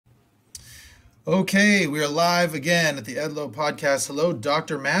Okay, we are live again at the Edlow Podcast. Hello,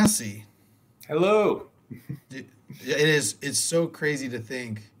 Dr. Massey. Hello. It's so crazy to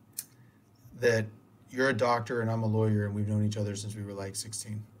think that you're a doctor and I'm a lawyer and we've known each other since we were like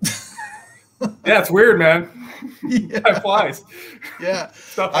 16. Yeah, it's weird, man. Time Yeah, flies. yeah,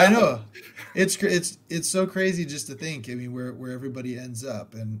 Stuff I happens. know. It's so crazy just to think. I mean, where everybody ends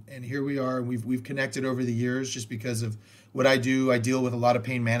up, and here we are. And we've connected over the years just because of what I do. I deal with a lot of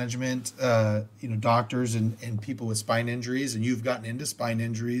pain management, doctors and people with spine injuries, and you've gotten into spine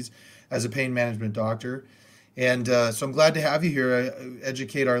injuries as a pain management doctor. And so I'm glad to have you here,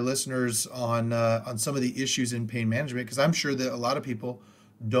 educate our listeners on some of the issues in pain management, because I'm sure that a lot of people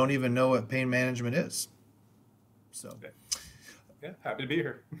don't even know what pain management is. So. Yeah, happy to be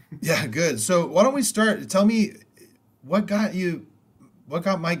here. Yeah, good. So why don't we start? Tell me what got you, what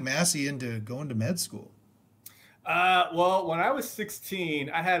got Mike Massey into going to med school? Well, when I was 16,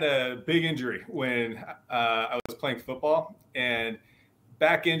 I had a big injury when I was playing football, and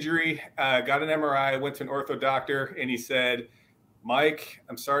back injury. Got an MRI, went to an ortho doctor, and he said, "Mike,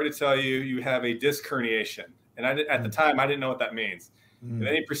 I'm sorry to tell you, you have a disc herniation." And at the Mm, time, I didn't know what that means. And mm,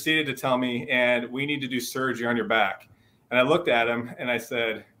 then he proceeded to tell me, "And we need to do surgery on your back." And I looked at him and I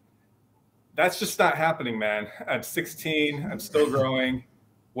said, "That's just not happening, man. I'm 16. I'm still growing.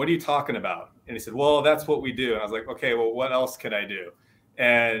 What are you talking about?" And he said, "Well, that's what we do." And I was like, "Okay, well, what else could I do?"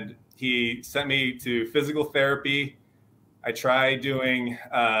 And he sent me to physical therapy. I tried doing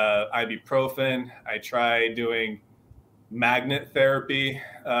ibuprofen. I tried doing magnet therapy,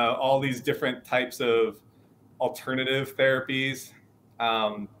 all these different types of alternative therapies.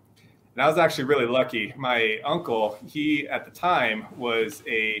 Um, and I was actually really lucky. My uncle, he at the time was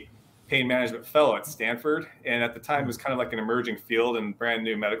a pain management fellow at Stanford. And at the time, it mm, was kind of like an emerging field and brand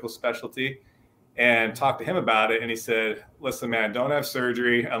new medical specialty. And talked to him about it. And he said, "Listen, man, don't have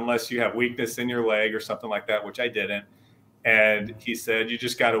surgery unless you have weakness in your leg or something like that," which I didn't. And he said, "You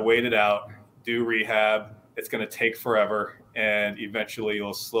just got to wait it out, do rehab. It's going to take forever. And eventually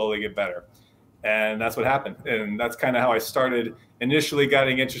you'll slowly get better." And that's what happened. And that's kind of how I started initially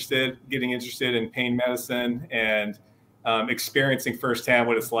getting interested in pain medicine and experiencing firsthand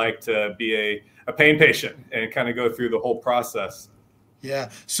what it's like to be a pain patient and kind of go through the whole process. yeah.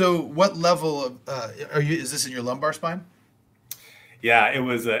 So what level of are you? Is this in your lumbar spine? Yeah, it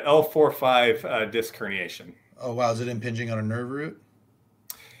was a L4-5 disc herniation. Oh wow, is it impinging on a nerve root?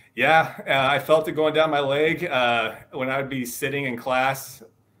 Yeah, I felt it going down my leg when I would be sitting in class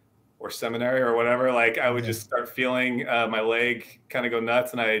or seminary or whatever. Like I would Yeah. just start feeling my leg kind of go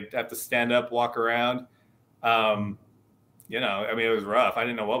nuts, and I'd have to stand up, walk around. Mm. Um, I mean, it was rough. I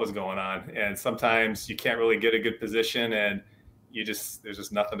didn't know what was going on, and sometimes you can't really get a good position, and there's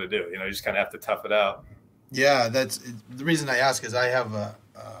just nothing to do. You just kind of have to tough it out. Yeah, that's the reason I ask is I have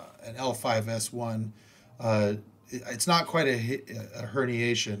an L5S1. It's not quite a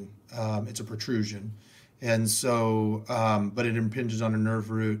herniation. It's a protrusion. And so, but it impinges on a nerve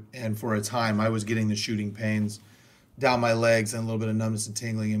root. And for a time, I was getting the shooting pains down my legs and a little bit of numbness and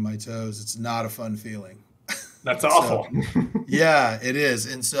tingling in my toes. It's not a fun feeling. That's So, awful. yeah, it is.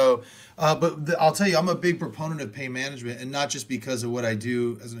 And so, I'll tell you, I'm a big proponent of pain management, and not just because of what I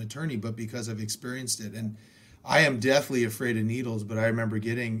do as an attorney, but because I've experienced it. And I am deathly afraid of needles, but I remember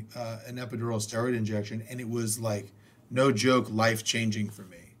getting an epidural steroid injection, and it was like, no joke, life changing for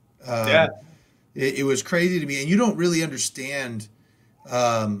me. Yeah. It was crazy to me, and you don't really understand.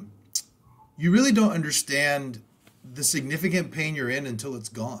 Um, you really don't understand the significant pain you're in until it's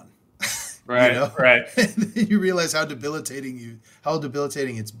gone. You Right. know, Right. and then you realize how debilitating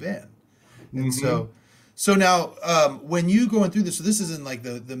it's been. And Hmm. so now, when you going through this, so this is in like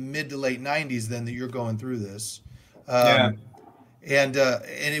the mid to late '90s, then that you're going through this, Yeah. um, and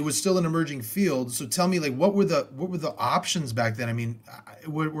it was still an emerging field. So tell me, like, what were the options back then? I mean,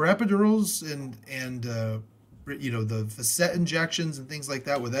 were epidurals and the facet injections and things like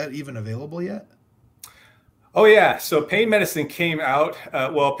that, were that even available yet? Oh yeah. So pain medicine came out.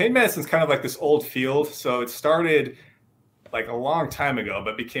 Well, pain medicine is kind of like this old field. So it started like a long time ago,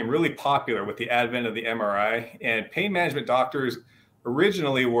 but became really popular with the advent of the MRI. And pain management doctors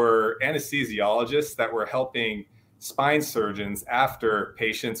originally were anesthesiologists that were helping spine surgeons after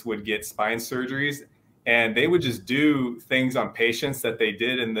patients would get spine surgeries, and they would just do things on patients that they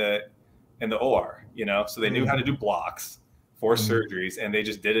did in the OR. So they knew how Mm, to do blocks for mm, surgeries, and they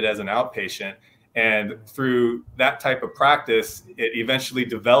just did it as an outpatient. And through that type of practice, it eventually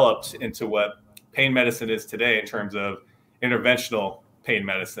developed into what pain medicine is today in terms of interventional pain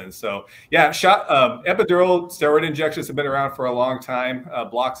medicine. So yeah, epidural steroid injections have been around for a long time.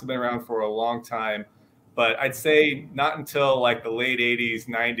 Blocks have been around for a long time. But I'd say not until like the late 80s,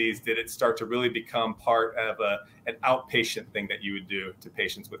 90s did it start to really become part of an outpatient thing that you would do to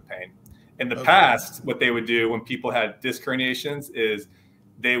patients with pain. In the past, what they would do when people had disc herniations is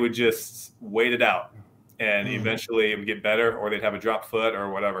they would just wait it out, and eventually it would get better, or they'd have a dropped foot or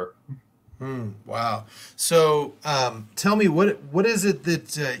whatever. Wow. So tell me, what is it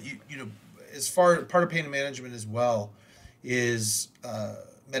that, you know, as far part of pain management as well is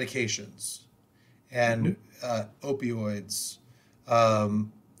medications and opioids.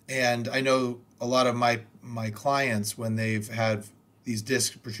 And I know a lot of my clients, when they've had these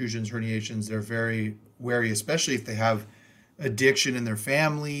disc protrusions, herniations, they're very wary, especially if they have addiction in their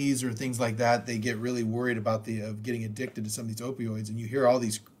families or things like that. They get really worried about of getting addicted to some of these opioids. And you hear all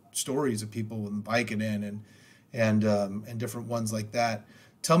these stories of people with Vicodin and different ones like that.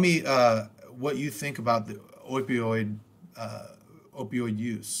 Tell me what you think about the opioid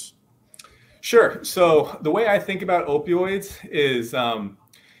use. Sure. So the way I think about opioids is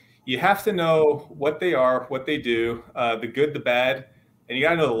you have to know what they are, what they do, the good, the bad, and you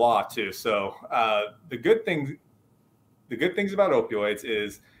got to know the law too. So the good things about opioids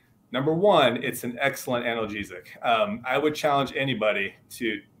is, number one, it's an excellent analgesic. I would challenge anybody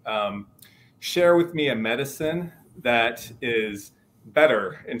to share with me a medicine that is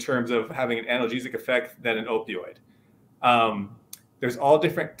better in terms of having an analgesic effect than an opioid. There's all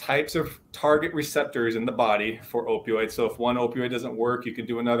different types of target receptors in the body for opioids. So if one opioid doesn't work, you can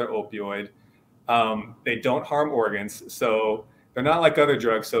do another opioid. They don't harm organs, so they're not like other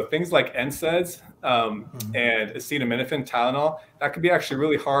drugs. So things like NSAIDs and acetaminophen, Tylenol, that can be actually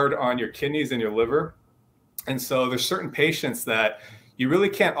really hard on your kidneys and your liver. And so there's certain patients that you really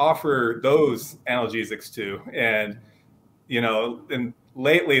can't offer those analgesics to. And, you know, and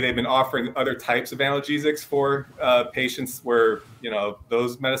lately they've been offering other types of analgesics for patients where, you know,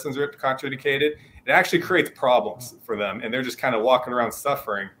 those medicines are contraindicated. It actually creates problems for them, and they're just kind of walking around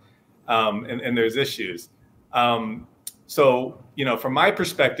suffering, and there's issues. So, you know, from my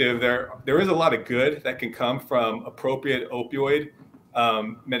perspective, there is a lot of good that can come from appropriate opioid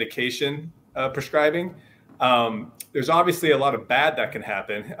medication prescribing. There's obviously a lot of bad that can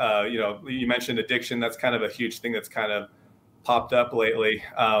happen. You know, you mentioned addiction. That's kind of a huge thing that's kind of popped up lately.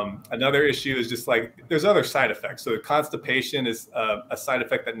 Another issue is just like there's other side effects. So constipation is a side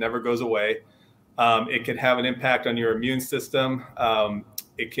effect that never goes away. It can have an impact on your immune system.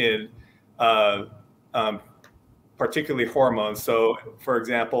 It can, particularly hormones. So, for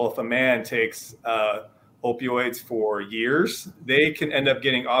example, if a man takes opioids for years, they can end up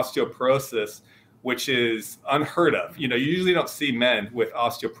getting osteoporosis, which is unheard of. You know, you usually don't see men with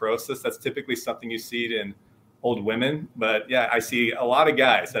osteoporosis. That's typically something you see in old women. But yeah, I see a lot of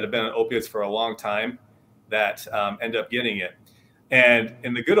guys that have been on opiates for a long time that end up getting it. And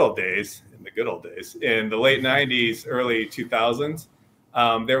in the good old days, in the late 90s, early 2000s,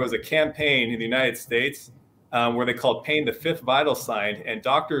 there was a campaign in the United States where they called pain the fifth vital sign, and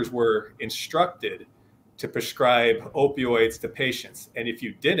doctors were instructed to prescribe opioids to patients. And if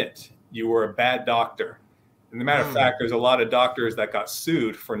you didn't, you were a bad doctor. And as a matter of fact, there's a lot of doctors that got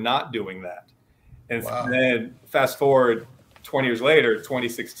sued for not doing that. And then fast forward 20 years later,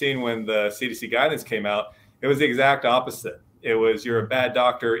 2016, when the CDC guidance came out, it was the exact opposite. It was, you're a bad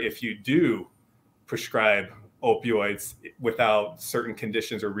doctor if you do prescribe opioids without certain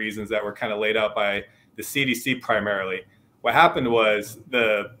conditions or reasons that were kind of laid out by the CDC primarily. What happened was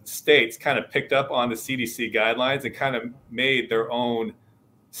the states kind of picked up on the CDC guidelines and kind of made their own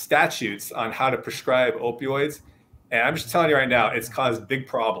statutes on how to prescribe opioids. And I'm just telling you right now, it's caused big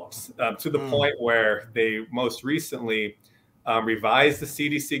problems to the point where they most recently revised the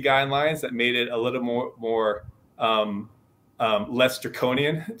CDC guidelines that made it a little more less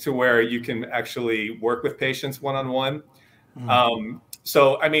draconian, to where you can actually work with patients one-on-one.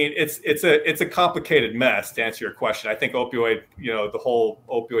 So, I mean, it's a complicated mess, to answer your question. I think opioid, you know, the whole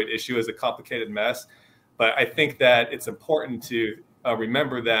opioid issue is a complicated mess, but I think that it's important to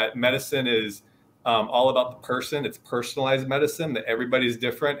remember that medicine is all about the person. It's personalized medicine, that everybody's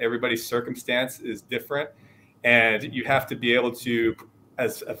different. Everybody's circumstance is different. And you have to be able to,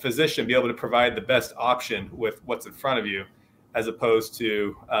 as a physician, be able to provide the best option with what's in front of you, as opposed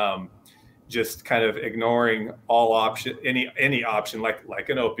to just kind of ignoring all option, any option like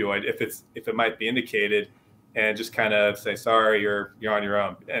an opioid, if it might be indicated, and just kind of say, sorry, you're on your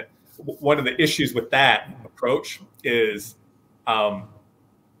own. And one of the issues with that approach is, I'll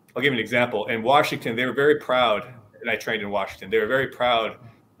give you an example. In Washington, they were very proud, and I trained in Washington, they were very proud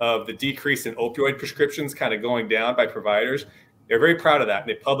of the decrease in opioid prescriptions kind of going down by providers. They're very proud of that, and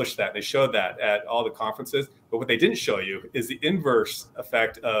they published that, and they showed that at all the conferences. But what they didn't show you is the inverse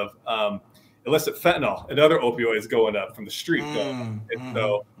effect of illicit fentanyl and other opioids going up from the street.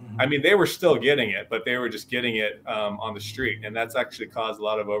 So, I mean, they were still getting it, but they were just getting it on the street. And that's actually caused a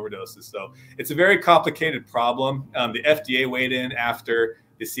lot of overdoses. So it's a very complicated problem. The FDA weighed in after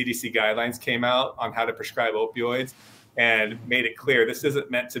the CDC guidelines came out on how to prescribe opioids and made it clear this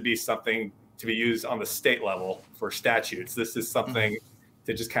isn't meant to be something to be used on the state level for statutes. This is something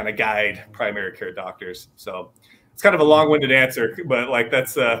to just kind of guide primary care doctors. So it's kind of a long-winded answer, but like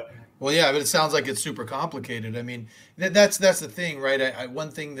that's well, yeah, but it sounds like it's super complicated. I mean, that's the thing, right?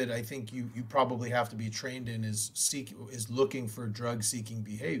 One thing that I think you probably have to be trained in is looking for drug-seeking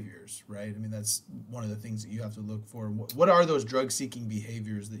behaviors, right? I mean, that's one of the things that you have to look for. What are those drug-seeking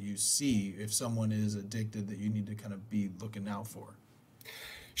behaviors that you see if someone is addicted that you need to kind of be looking out for?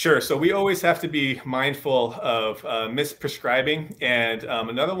 Sure. So we always have to be mindful of misprescribing, and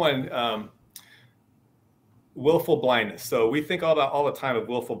another one. Willful blindness. So we think all the time of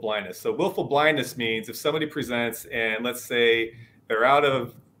willful blindness. So willful blindness means if somebody presents and let's say they're out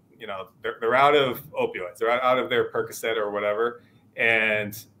of, they're out of opioids, they're out of their Percocet or whatever,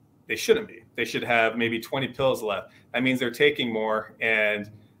 and they shouldn't be. They should have maybe 20 pills left. That means they're taking more, and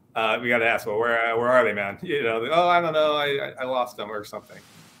we got to ask, well, where are they, man? Oh, I don't know, I lost them or something.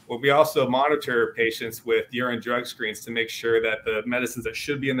 Well, we also monitor patients with urine drug screens to make sure that the medicines that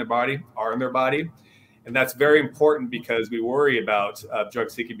should be in their body are in their body. And that's very important because we worry about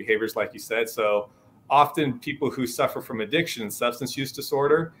drug-seeking behaviors, like you said. So often people who suffer from addiction and substance use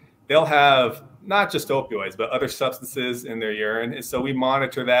disorder, they'll have not just opioids, but other substances in their urine. And so we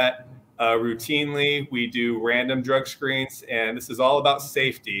monitor that routinely. We do random drug screens, and this is all about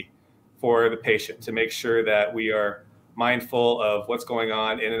safety for the patient to make sure that we are mindful of what's going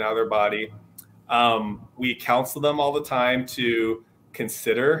on in and out of their body. We counsel them all the time to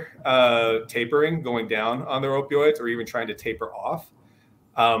consider tapering, going down on their opioids, or even trying to taper off.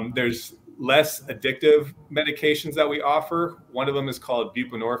 There's less addictive medications that we offer. One of them is called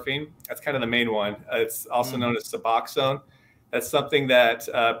buprenorphine. That's kind of the main one. It's also known as Suboxone. That's something that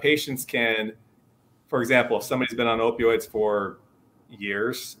patients can, for example, if somebody's been on opioids for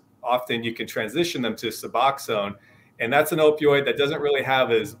years, often you can transition them to Suboxone. And that's an opioid that doesn't really have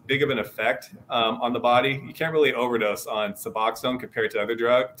as big of an effect on the body. You can't really overdose on Suboxone compared to other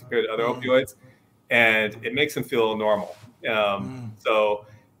opioids, and it makes them feel normal. So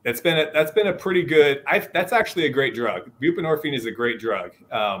that's been a pretty good. That's actually a great drug. Buprenorphine is a great drug,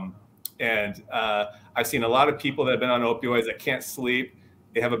 and I've seen a lot of people that have been on opioids that can't sleep.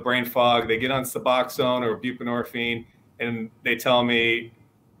 They have a brain fog. They get on Suboxone or buprenorphine, and they tell me,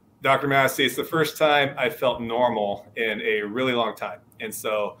 Dr. Massey, it's the first time I felt normal in a really long time. And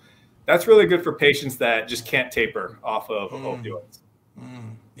so that's really good for patients that just can't taper off of opioids.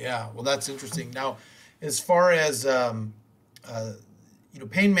 Yeah, well, that's interesting. Now, as far as,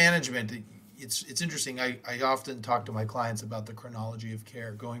 pain management, it's interesting. I often talk to my clients about the chronology of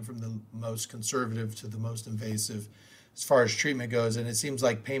care, going from the most conservative to the most invasive as far as treatment goes. And it seems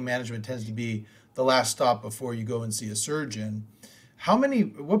like pain management tends to be the last stop before you go and see a surgeon.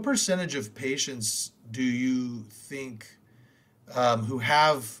 What percentage of patients do you think who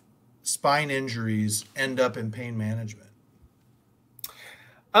have spine injuries end up in pain management?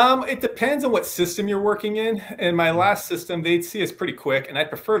 It depends on what system you're working in. In my last system, they'd see us pretty quick, and I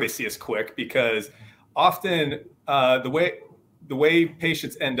prefer they see us quick because often the way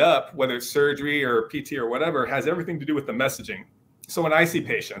patients end up, whether it's surgery or PT or whatever, has everything to do with the messaging. So when I see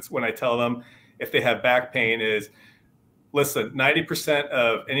patients, when I tell them if they have back pain is, listen, 90%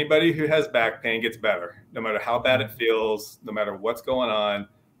 of anybody who has back pain gets better, no matter how bad it feels, no matter what's going on.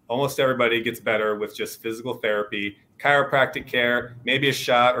 Almost everybody gets better with just physical therapy, chiropractic care, maybe a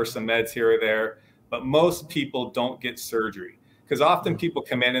shot or some meds here or there. But most people don't get surgery because often people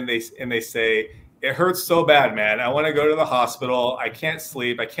come in and they say, it hurts so bad, man. I want to go to the hospital. I can't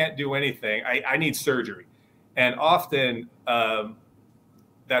sleep. I can't do anything. I need surgery. And often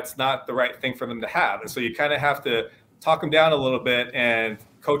that's not the right thing for them to have. And so you kind of have to talk them down a little bit and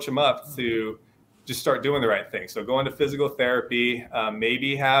coach them up to just start doing the right thing. So going to physical therapy,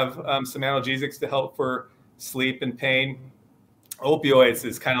 maybe have some analgesics to help for sleep and pain. Opioids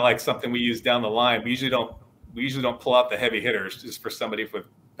is kind of like something we use down the line. We usually don't pull out the heavy hitters just for somebody with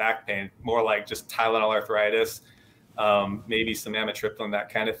back pain, more like just Tylenol arthritis, maybe some amitriptyline, that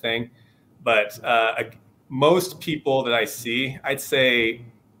kind of thing. But most people that I see, I'd say,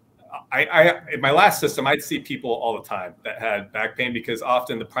 in my last system, I'd see people all the time that had back pain because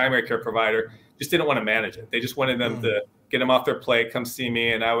often the primary care provider just didn't want to manage it. They just wanted them to get them off their plate, come see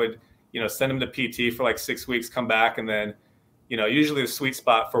me, and I would, send them to PT for like 6 weeks, come back, and then, usually the sweet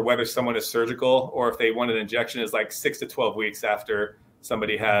spot for whether someone is surgical or if they want an injection is like 6 to 12 weeks after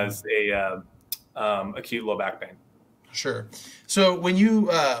somebody has a acute low back pain. Sure. So when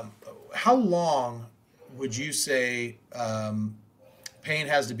you, how long would you say pain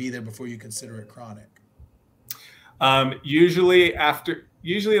has to be there before you consider it chronic? Usually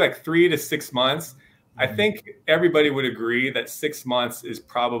like 3 to 6 months. I think everybody would agree that 6 months is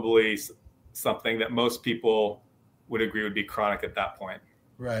probably something that most people would agree would be chronic at that point.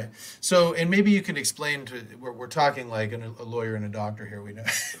 Right. So, and maybe you can explain we're talking like a lawyer and a doctor here. We know,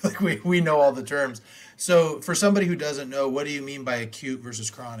 like we know all the terms. So for somebody who doesn't know, what do you mean by acute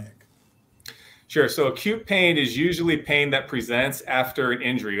versus chronic? Sure. So acute pain is usually pain that presents after an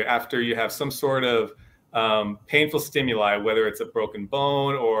injury, after you have some sort of painful stimuli, whether it's a broken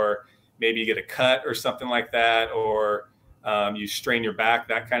bone or maybe you get a cut or something like that, or you strain your back,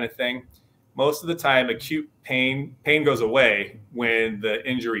 that kind of thing. Most of the time, acute pain goes away when the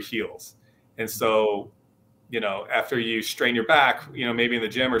injury heals. And so, after you strain your back, maybe in the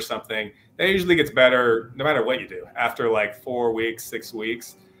gym or something, that usually gets better no matter what you do after like 4 weeks, 6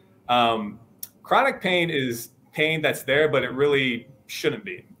 weeks. Chronic pain is pain that's there, but it really shouldn't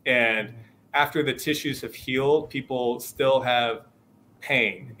be. And after the tissues have healed, people still have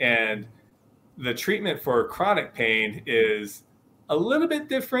pain. And the treatment for chronic pain is a little bit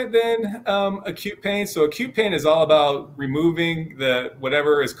different than acute pain. So acute pain is all about removing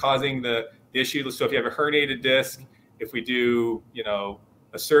whatever is causing the issue. So if you have a herniated disc, if we do,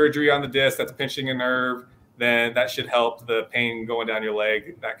 a surgery on the disc that's pinching a nerve, then that should help the pain going down your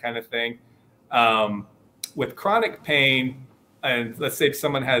leg, that kind of thing. With chronic pain, and let's say if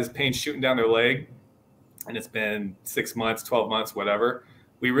someone has pain shooting down their leg and it's been 6 months, 12 months, whatever,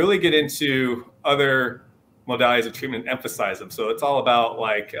 we really get into other modalities of treatment and emphasize them. So it's all about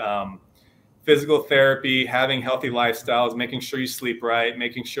like physical therapy, having healthy lifestyles, making sure you sleep right,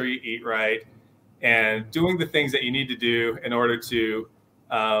 making sure you eat right, and doing the things that you need to do in order to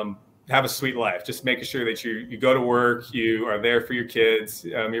have a sweet life. Just making sure that you go to work, you are there for your kids,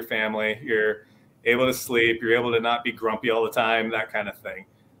 your family, you're able to sleep, you're able to not be grumpy all the time, that kind of thing.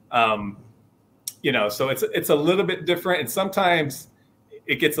 So it's a little bit different, and sometimes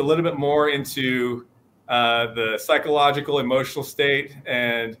it gets a little bit more into the psychological, emotional state,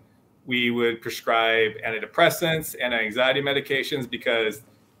 and we would prescribe antidepressants, anti-anxiety medications, because,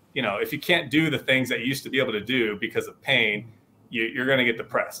 if you can't do the things that you used to be able to do because of pain, you're going to get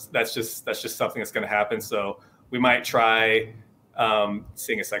depressed. That's just something that's going to happen. So we might try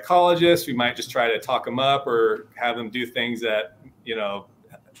seeing a psychologist. We might just try to talk them up or have them do things that,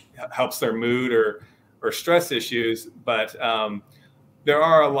 helps their mood or stress issues. But there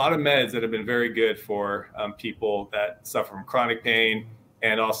are a lot of meds that have been very good for people that suffer from chronic pain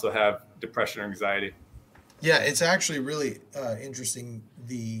and also have depression or anxiety. Yeah, it's actually really interesting,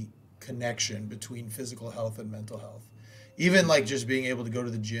 the connection between physical health and mental health. Even like just being able to go to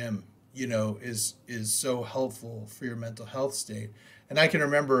the gym, is so helpful for your mental health state. And I can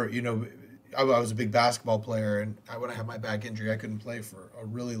remember, I was a big basketball player, and when I had my back injury, I couldn't play for a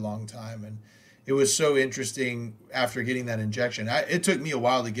really long time. And it was so interesting after getting that injection. It took me a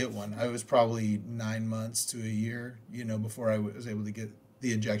while to get one. I was probably 9 months to a year, before I was able to get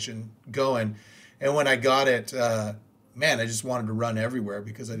the injection going. And when I got it, man, I just wanted to run everywhere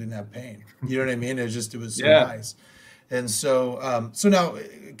because I didn't have pain. You know what I mean? It was so nice. And so, so now,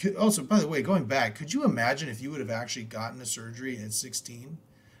 also, by the way, going back, could you imagine if you would have actually gotten a surgery at 16?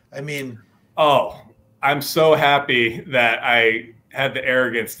 I mean, I'm so happy that I had the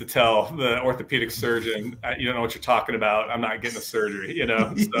arrogance to tell the orthopedic surgeon, you don't know what you're talking about. I'm not getting a surgery,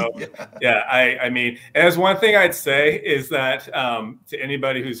 So I mean, and there's one thing I'd say is that to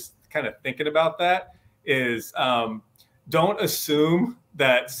anybody who's kind of thinking about that is don't assume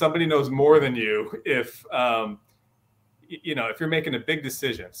that somebody knows more than you if you're making a big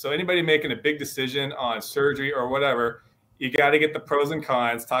decision. So anybody making a big decision on surgery or whatever, you got to get the pros and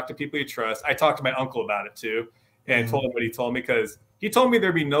cons, talk to people you trust. I talked to my uncle about it too, and told him what he told me, because he told me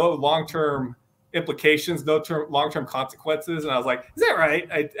there'd be no long-term implications, no long-term consequences. And I was like, is that right?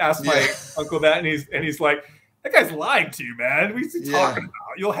 I asked my uncle that, and he's like, that guy's lying to you, man. What are you talking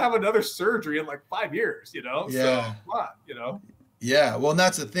about? You'll have another surgery in like 5 years, So come on, Yeah. Well, and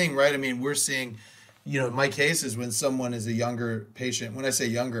that's the thing, right? I mean, we're seeing, in my case is when someone is a younger patient. When I say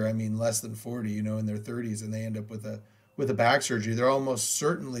younger, I mean less than 40, in their 30s, and they end up with a back surgery. They're almost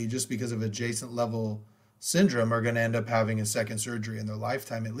certainly, just because of adjacent level syndrome, are going to end up having a second surgery in their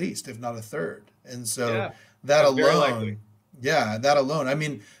lifetime, at least, if not a third. And so that alone, I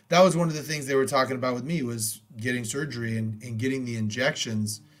mean, that was one of the things they were talking about with me, was getting surgery and getting the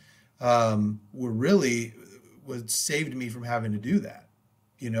injections what saved me from having to do that,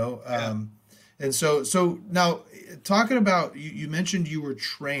 And so now talking about, you mentioned you were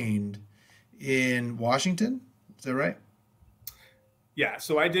trained in Washington. Is that right? Yeah,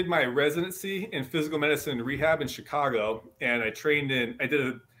 so I did my residency in physical medicine and rehab in Chicago, and I did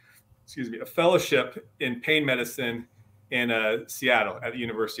a fellowship in pain medicine in Seattle at the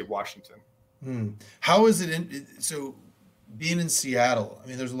University of Washington. How is it so being in Seattle? I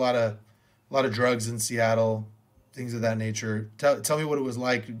mean, there's a lot of drugs in Seattle, things of that nature. Tell me what it was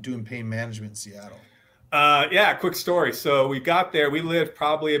like doing pain management in Seattle. Yeah, quick story. So we got there. We lived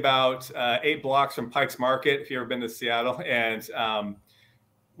probably about 8 blocks from Pikes Market, if you've ever been to Seattle. And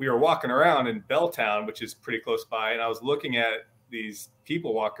we were walking around in Belltown, which is pretty close by. And I was looking at these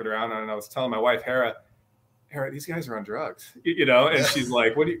people walking around, and I was telling my wife, Hera, these guys are on drugs, And she's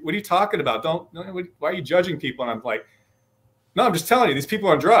like, "What are you talking about? Why are you judging people?" And I'm like, "No, I'm just telling you, these people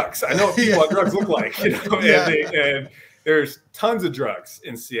are on drugs. I know what people on drugs look like, Yeah. And there's tons of drugs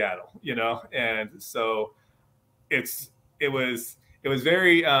in Seattle, And so it was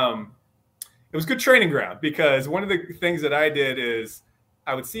very it was good training ground, because one of the things that I did is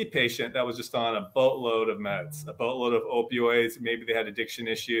I would see a patient that was just on a boatload of meds, a boatload of opioids. Maybe they had addiction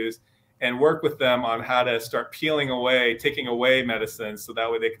issues, and work with them on how to start taking away medicines, so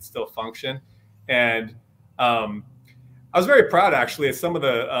that way they could still function. And I was very proud, actually, of some of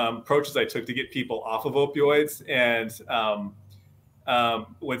the approaches I took to get people off of opioids. And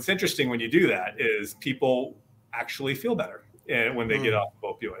what's interesting when you do that is people actually feel better when they get off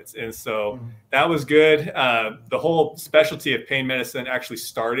of opioids. And so that was good. The whole specialty of pain medicine actually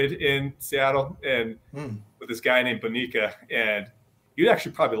started in Seattle, and with this guy named Bonica, and you'd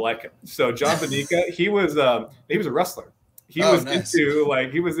actually probably like him. So John Bonica, he was a wrestler. He was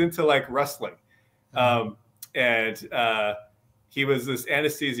into wrestling. And he was this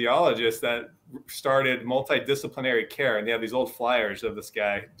anesthesiologist that started multidisciplinary care. And they have these old flyers of this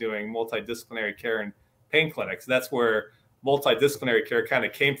guy doing multidisciplinary care in pain clinics. That's where multidisciplinary care kind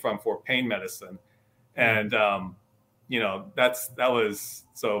of came from for pain medicine. And,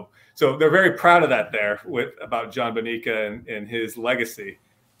 so they're very proud of that there about John Bonica and his legacy.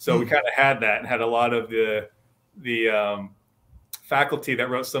 So we kind of had that, and had a lot of the faculty that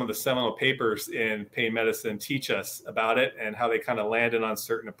wrote some of the seminal papers in pain medicine teach us about it and how they kind of landed on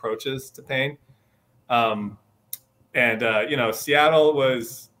certain approaches to pain. Seattle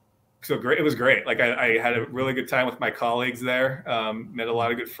was so great. It was great. Like I had a really good time with my colleagues there. Met a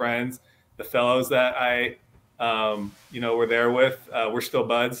lot of good friends. The fellows that I, were there with, we're still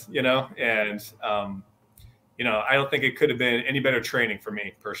buds, and, I don't think it could have been any better training for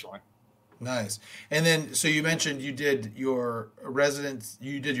me personally. Nice. And then, so you mentioned you did your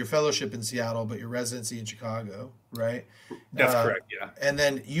fellowship in Seattle, but your residency in Chicago, right? That's correct. Yeah. And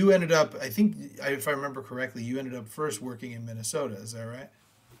then you ended up, I think, if I remember correctly, you ended up first working in Minnesota. Is that right?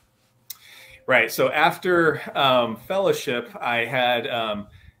 Right. So after fellowship, I had kind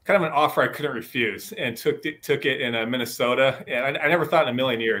of an offer I couldn't refuse, and took it in Minnesota. And I never thought in a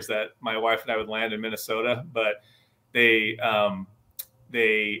million years that my wife and I would land in Minnesota, but they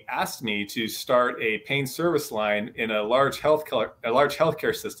asked me to start a pain service line in a large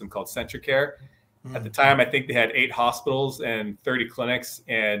healthcare system called Centricare. At the time, I think they had 8 hospitals and 30 clinics,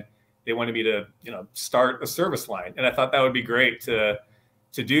 and they wanted me to, start a service line. And I thought that would be great to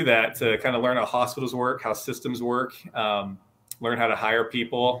do that, to kind of learn how hospitals work, how systems work, learn how to hire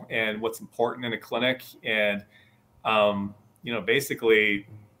people and what's important in a clinic. And, basically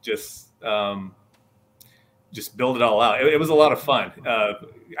just build it all out. It was a lot of fun,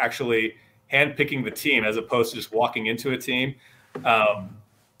 actually handpicking the team as opposed to just walking into a team.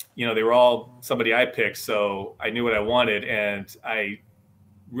 They were all somebody I picked, so I knew what I wanted, and I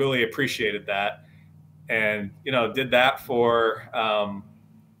really appreciated that. And, did that for,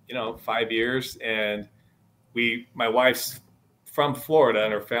 5 years. And my wife's from Florida,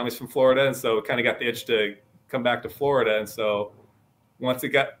 and her family's from Florida. And so kind of got the itch to come back to Florida. And so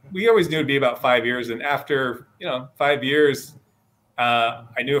we always knew it'd be about 5 years. And after, 5 years,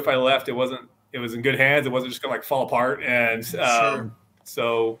 I knew if I left, it was in good hands. It wasn't just going to fall apart. And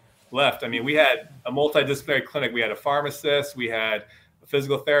so left. I mean, we had a multidisciplinary clinic. We had a pharmacist, we had a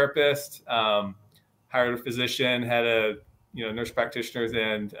physical therapist, hired a physician, had a, nurse practitioners,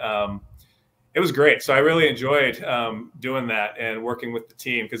 and it was great. So I really enjoyed doing that and working with the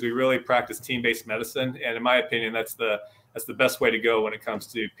team, because we really practice team-based medicine. And in my opinion, that's the best way to go when it comes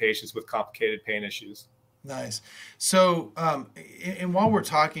to patients with complicated pain issues. Nice. So, and while we're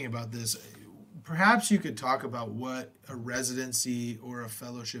talking about this, perhaps you could talk about what a residency or a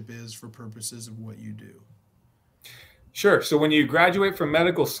fellowship is for purposes of what you do. Sure. So when you graduate from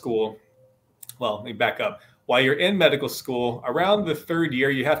medical school, well, let me back up. while you're in medical school, around the third year,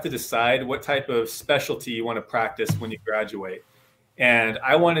 you have to decide what type of specialty you want to practice when you graduate. And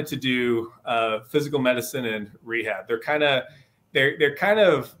I wanted to do physical medicine and rehab. They're kind of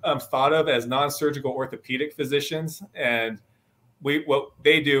thought of as non-surgical orthopedic physicians. And what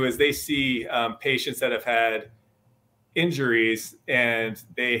they do is they see patients that have had injuries, and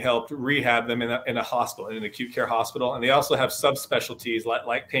they helped rehab them in a hospital, in an acute care hospital. And they also have subspecialties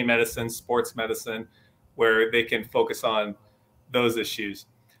like pain medicine, sports medicine, where they can focus on those issues.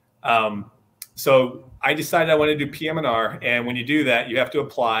 So I decided I wanted to do PM&R. And when you do that, you have to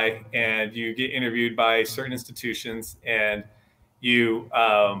apply, and you get interviewed by certain institutions, and you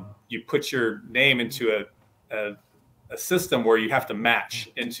put your name into a system where you have to match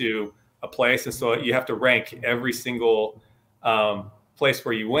into a place. And so you have to rank every single place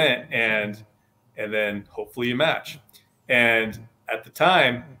where you went, and then hopefully you match. And at the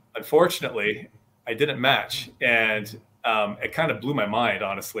time, unfortunately, I didn't match. And it kind of blew my mind,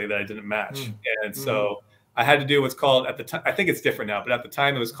 honestly, that I didn't match. And so I had to do what's called, at the time, I think it's different now, but at the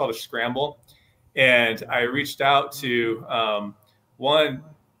time it was called a scramble. And I reached out to one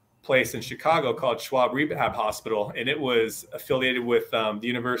place in Chicago called Schwab Rehab Hospital, and it was affiliated with the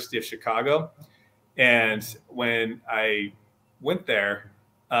University of Chicago. And when I went there,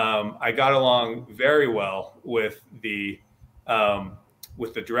 I got along very well with the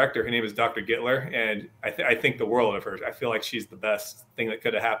director. Her name is Dr. Gittler, and I think the world of her. I feel like she's the best thing that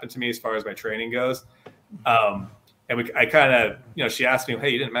could have happened to me as far as my training goes. And I kind of, she asked me, "Hey,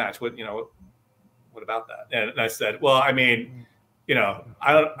 you didn't match. What what about that?" And I said, "Well, I mean,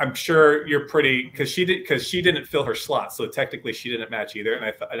 I'm sure you're pretty," because she didn't fill her slot, so technically she didn't match either. And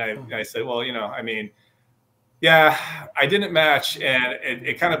I said, "Well, I mean, yeah, I didn't match," and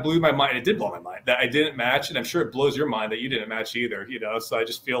it kind of blew my mind. It did blow my mind that I didn't match, and I'm sure it blows your mind that you didn't match either. So I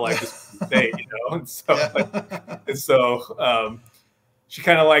just feel like this mistake, and so she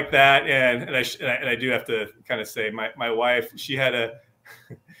kind of liked that, and I do have to kind of say my wife, she had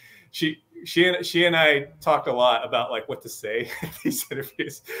she and I talked a lot about like what to say in these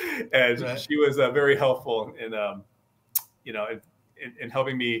interviews, and right. She was very helpful in in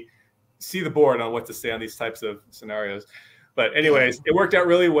helping me see the board on what to say on these types of scenarios. But anyways, it worked out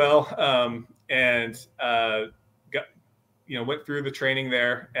really well, and got went through the training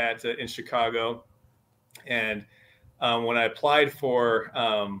there in Chicago, and when I applied for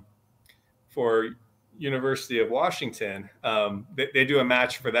University of Washington, they do a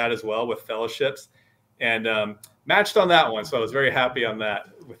match for that as well with fellowships, and matched on that one. So I was very happy on that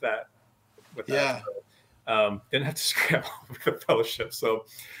with that. Yeah. So, didn't have to scramble with the fellowship. So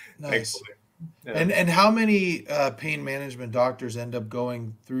nice. Yeah. And how many pain management doctors end up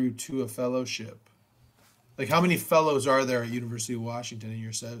going through to a fellowship? Like how many fellows are there at University of Washington in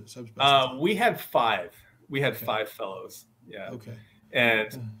your subspecialty? We had 5. We had 5 fellows. Yeah. Okay.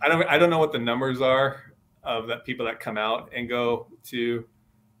 And I don't know what the numbers are of that people that come out and go to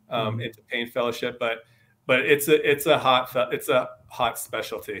into pain fellowship, but it's a hot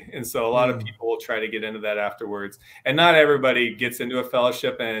specialty, and so a lot of people will try to get into that afterwards. And not everybody gets into a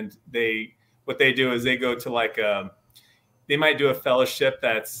fellowship, and what they do is they go to they might do a fellowship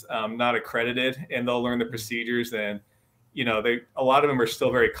that's not accredited, and they'll learn the procedures, and a lot of them are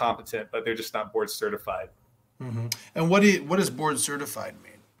still very competent, but they're just not board certified. Mm-hmm. And what does board certified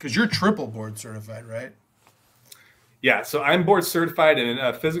mean? Because you're triple board certified, right? Yeah, so I'm board certified in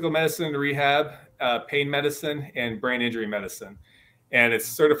physical medicine and rehab, pain medicine, and brain injury medicine. And it's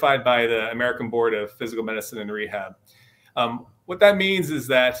certified by the American Board of Physical Medicine and Rehab. What that means is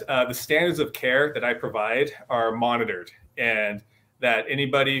that the standards of care that I provide are monitored, and that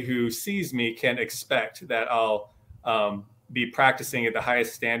anybody who sees me can expect that I'll be practicing at the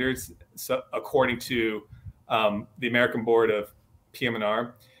highest standards, so according to the American Board of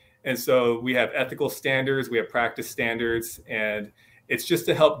PM&R. And so we have ethical standards, we have practice standards, and it's just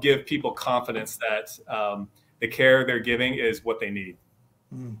to help give people confidence that the care they're giving is what they need.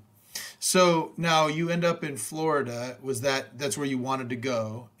 Mm. So now you end up in Florida. That's where you wanted to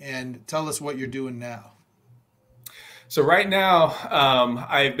go? And tell us what you're doing now. So right now,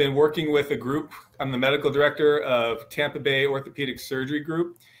 I've been working with a group. I'm the medical director of Tampa Bay Orthopedic Surgery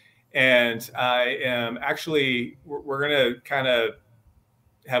Group. And I am actually, we're going to kind of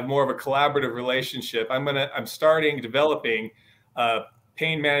have more of a collaborative relationship. I'm developing a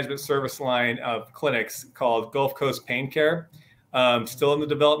pain management service line of clinics called Gulf Coast Pain Care. Still in the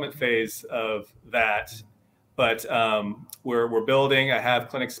development phase of that, but we're building. I have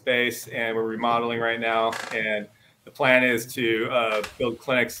clinic space, and we're remodeling right now. And the plan is to build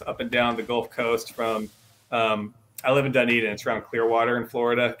clinics up and down the Gulf Coast from I live in Dunedin. It's around Clearwater in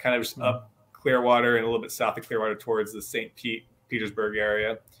Florida, kind of just up Clearwater and a little bit south of Clearwater towards the Petersburg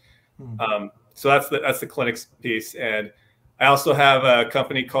area. Hmm. So that's the clinics piece. And I also have a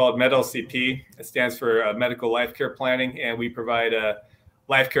company called MEDLCP. It stands for Medical Life Care Planning, and we provide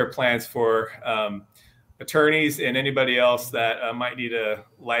life care plans for attorneys and anybody else that might need a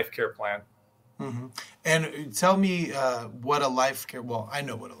life care plan. Mm-hmm. And tell me what a life care. Well, I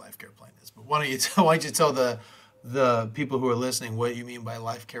know what a life care plan is, but why don't you tell the people who are listening what you mean by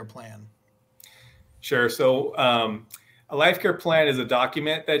life care plan? Sure. So a life care plan is a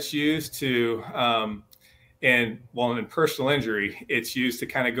document that's used to, in personal injury, it's used to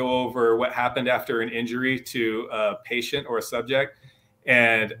kind of go over what happened after an injury to a patient or a subject.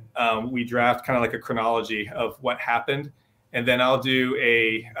 And we draft kind of like a chronology of what happened. And then I'll do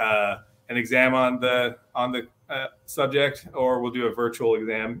an exam on the subject, or we'll do a virtual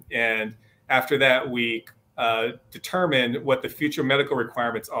exam. And after that, we determine what the future medical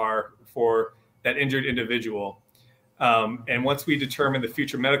requirements are for that injured individual. And once we determine the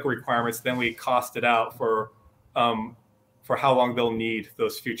future medical requirements, then we cost it out for how long they'll need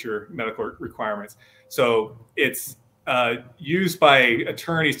those future medical requirements. So it's used by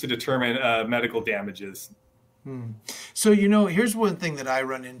attorneys to determine medical damages. So, here's one thing that I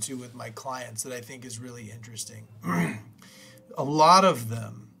run into with my clients that I think is really interesting. A lot of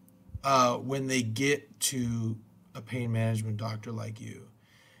them, when they get to a pain management doctor like you,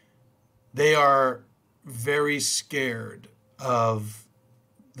 they are very scared of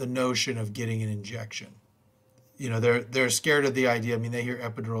the notion of getting an injection. They're scared of the idea. I mean, they hear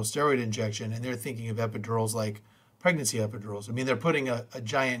epidural steroid injection and they're thinking of epidurals like pregnancy epidurals. I mean, they're putting a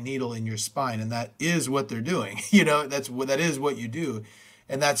giant needle in your spine, and that is what they're doing. That is what you do,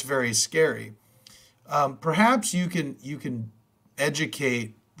 and that's very scary. Perhaps you can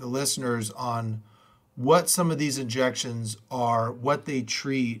educate the listeners on what some of these injections are, what they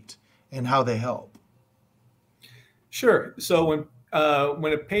treat, and how they help. Sure. So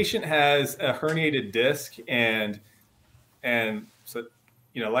when a patient has a herniated disc and so,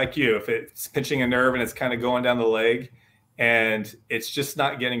 like you, if it's pinching a nerve and it's kind of going down the leg and it's just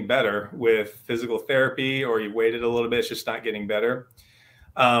not getting better with physical therapy, or you waited a little bit, it's just not getting better.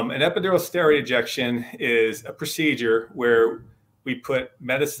 An epidural steroid injection is a procedure where we put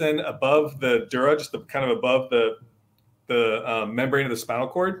medicine above the dura, just kind of above the membrane of the spinal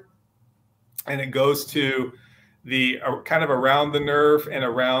cord. And it goes to the kind of around the nerve and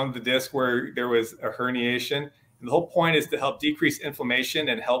around the disc where there was a herniation. And the whole point is to help decrease inflammation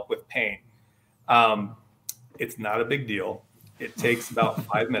and help with pain. It's not a big deal. It takes about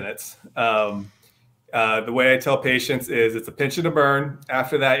 5 minutes. The way I tell patients is it's a pinch and a burn.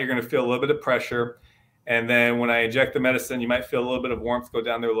 After that, you're going to feel a little bit of pressure. And then when I inject the medicine, you might feel a little bit of warmth go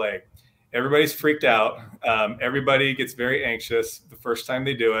down their leg. Everybody's freaked out. Everybody gets very anxious the first time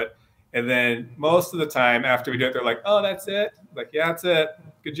they do it. And then most of the time after we do it, they're like, "Oh, that's it." Like, "Yeah, that's it.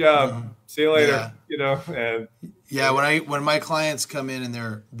 Good job. Mm-hmm. See you later." Yeah. And when my clients come in and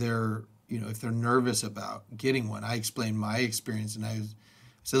they're if they're nervous about getting one, I explain my experience, and I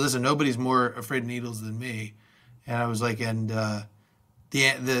said, "Listen, nobody's more afraid of needles than me." And I was like, and the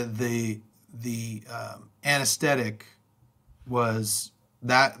anesthetic was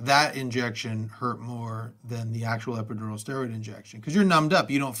that injection hurt more than the actual epidural steroid injection, because you're numbed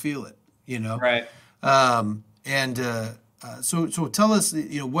up, you don't feel it. Right. So tell us,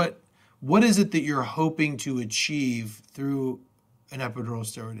 what is it that you're hoping to achieve through an epidural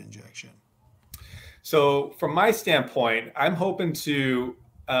steroid injection? So from my standpoint, I'm hoping to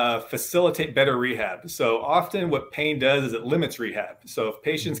facilitate better rehab. So often what pain does is it limits rehab. So if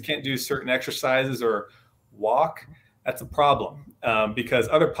patients can't do certain exercises or walk, that's a problem, because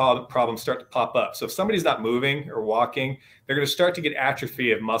other problems start to pop up. So if somebody's not moving or walking, they're going to start to get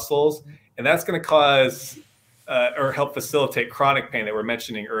atrophy of muscles, and that's going to cause or help facilitate chronic pain that we're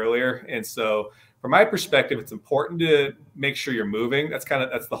mentioning earlier. And so from my perspective, it's important to make sure you're moving. That's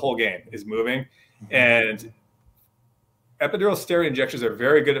the whole game, is moving. And epidural steroid injections are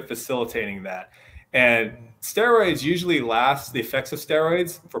very good at facilitating that. And steroids usually last, the effects of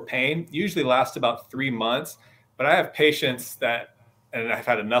steroids for pain usually last about 3 months. But I have patients that, and I've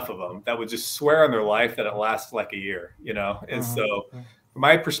had enough of them, that would just swear on their life that it lasts like a year, And so from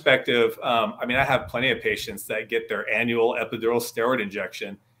my perspective, I have plenty of patients that get their annual epidural steroid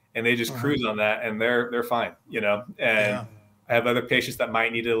injection and they just cruise on that and they're fine, And I have other patients that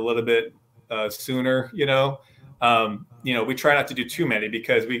might need it a little bit sooner, we try not to do too many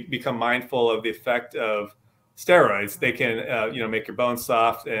because we become mindful of the effect of steroids. They can, make your bones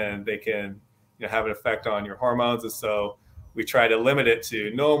soft, and they can, have an effect on your hormones. And so we try to limit it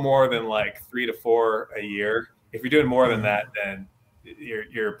to no more than like 3 to 4 a year. If you're doing more than that, then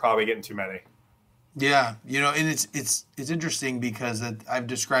you're probably getting too many. Yeah, and it's interesting because I've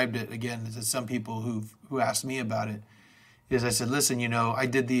described it again to some people who asked me about it. Is I said, listen, I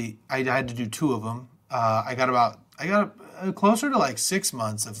had to do two of them. I got closer to like 6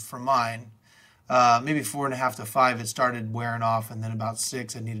 months from mine, maybe 4.5 to 5. It started wearing off, and then about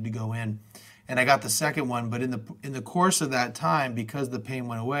 6, I needed to go in, and I got the second one. But in the course of that time, because the pain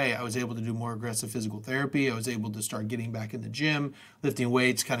went away, I was able to do more aggressive physical therapy. I was able to start getting back in the gym, lifting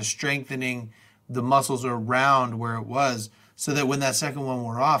weights, kind of strengthening the muscles around where it was, so that when that second one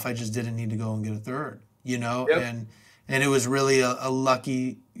wore off, I just didn't need to go and get a third. Yep. And it was really a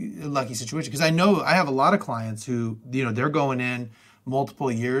lucky situation, because I know I have a lot of clients who they're going in multiple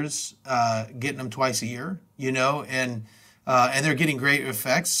years, getting them twice a year, and they're getting great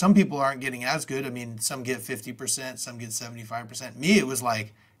effects. Some people aren't getting as good. I mean, some get 50%, some get 75%. Me, it was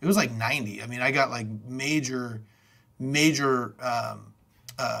like 90. I mean, I got like major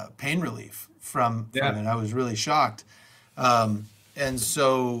pain relief from Yeah. it. I was really shocked. And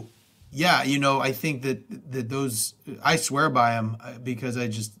so, yeah, I think that those, I swear by them, because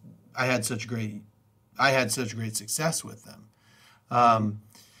I had such great I had such great success with them. Mhm.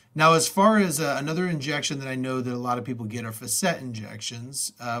 Now, as far as another injection that I know that a lot of people get are facet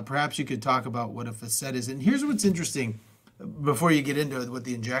injections. Perhaps you could talk about what a facet is. And here's what's interesting before you get into what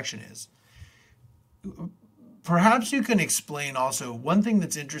the injection is. Perhaps you can explain also one thing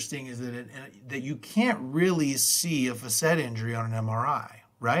that's interesting is that you can't really see a facet injury on an MRI,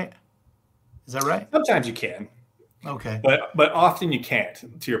 right? Is that right? Sometimes you can, Okay. but often you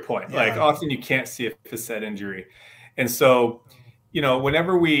can't. To your point, like Yeah. often you can't see a facet injury, and so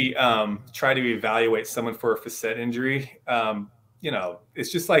whenever we try to evaluate someone for a facet injury,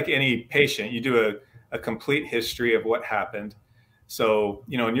 it's just like any patient. You do a complete history of what happened. So,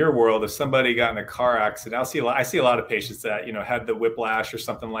 in your world, if somebody got in a car accident, I see a lot of patients that, had the whiplash or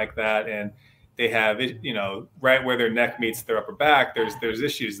something like that. And they have it, right where their neck meets their upper back, there's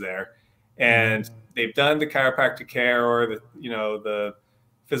issues there. Hmm. And they've done the chiropractic care or the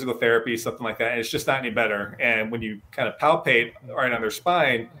physical therapy, something like that. And it's just not any better. And when you kind of palpate right on their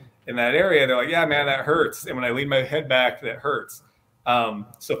spine in that area, they're like, yeah, man, that hurts. And when I lean my head back, that hurts.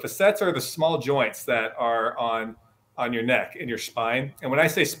 So facets are the small joints that are on your neck and your spine. And when I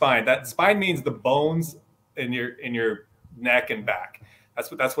say spine, that spine means the bones in your neck and back.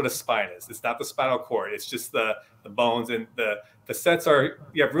 That's what a spine is. It's not the spinal cord. It's just the bones, and the facets are,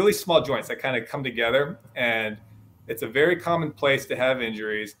 you have really small joints that kind of come together, and it's a very common place to have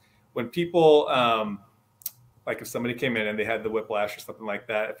injuries when people like if somebody came in and they had the whiplash or something like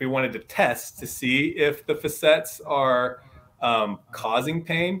that. If we wanted to test to see if the facets are causing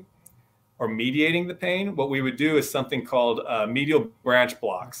pain or mediating the pain, what we would do is something called medial branch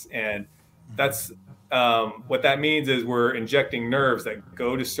blocks. And that's what that means is we're injecting nerves that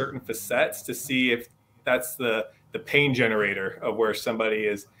go to certain facets to see if that's the pain generator of where somebody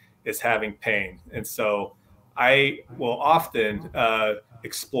is having pain. And so I will often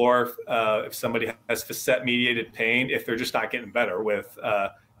explore if somebody has facet mediated pain, if they're just not getting better with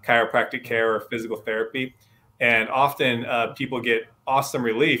chiropractic care or physical therapy. And often people get awesome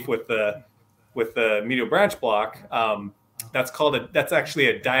relief with the medial branch block. That's actually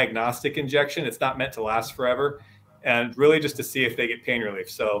a diagnostic injection. It's not meant to last forever, and really just to see if they get pain relief.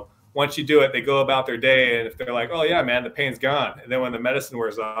 So once you do it, they go about their day, and if they're like, "Oh yeah, man, the pain's gone," and then when the medicine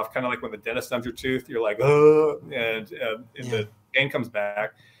wears off, kind of like when the dentist numbs your tooth, you're like, "Oh," and Yeah. the pain comes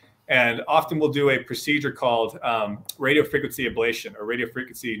back. And often we'll do a procedure called radiofrequency ablation or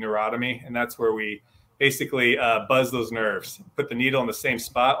radiofrequency neurotomy, and that's where we basically buzz those nerves, put the needle in the same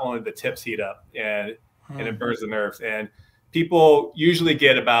spot, only the tips heat up, and Hmm. it burns the nerves. And people usually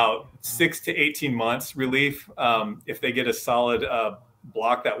get about 6 to 18 months relief if they get a solid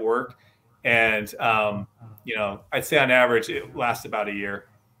block that work. And I'd say on average it lasts about a year.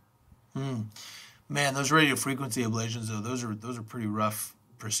 Hmm. Man, those radio frequency ablations, though, those are pretty rough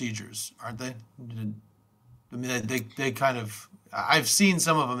procedures, aren't they? I mean, they kind of. I've seen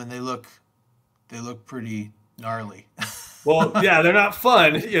some of them, and they look pretty gnarly. Well, yeah, they're not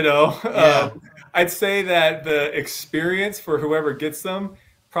fun, Yeah. I'd say that the experience for whoever gets them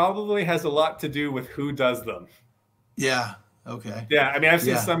probably has a lot to do with who does them. Yeah. Okay. Yeah, I mean, I've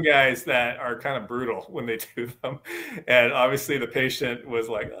seen Yeah. some guys that are kind of brutal when they do them, and obviously the patient was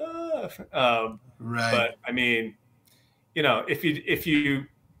like, Right. but I mean, if you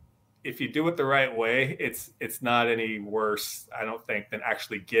do it the right way, it's not any worse, I don't think, than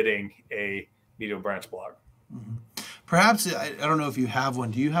actually getting a medial branch block. Hmm. Perhaps I don't know if you have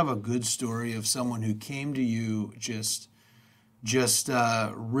one. Do you have a good story of someone who came to you just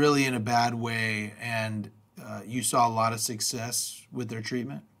really in a bad way, and you saw a lot of success with their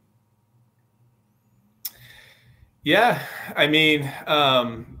treatment? Yeah. I mean,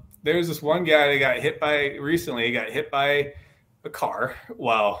 there's this one guy that got hit by recently. He got hit by a car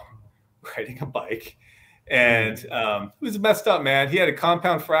while riding a bike, and it was messed up, man. He had a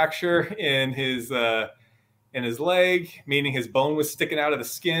compound fracture in his leg, meaning his bone was sticking out of the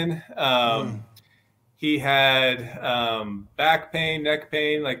skin. He had back pain, neck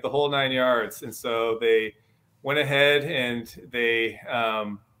pain, like the whole 9 yards. And so they went ahead and they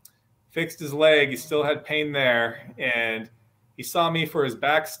fixed his leg. He still had pain there, and he saw me for his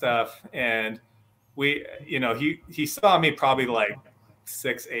back stuff. And he saw me probably like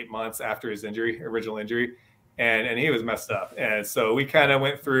 6-8 months after his original injury, and he was messed up. And so we kind of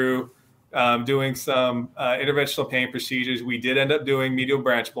went through doing some interventional pain procedures. We did end up doing medial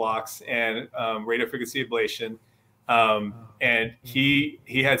branch blocks and radiofrequency ablation. And he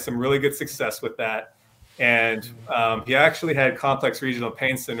had some really good success with that. And he actually had complex regional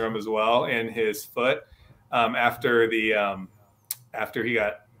pain syndrome as well in his foot after he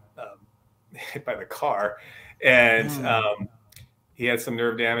got hit by the car. And he had some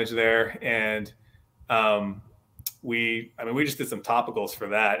nerve damage there. And we just did some topicals for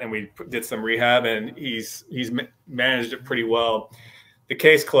that, and we did some rehab, and he's managed it pretty well. The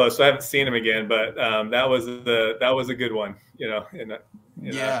case closed, so I haven't seen him again, but that was a good one,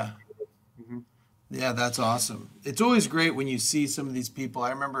 Yeah, that's awesome. It's always great when you see some of these people. I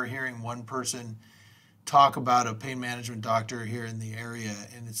remember hearing one person talk about a pain management doctor here in the area,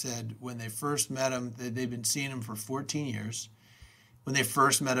 and it said when they first met him, they've been seeing him for 14 years. When they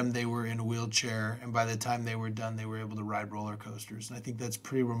first met him, they were in a wheelchair, and by the time they were done, they were able to ride roller coasters. And I think that's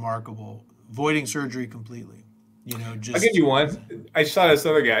pretty remarkable. Avoiding surgery completely. I'll give you one. I saw this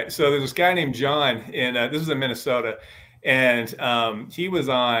other guy. So there's this guy named John, and this was in Minnesota, and he was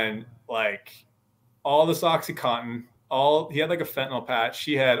on like all this OxyContin. He had like a fentanyl patch.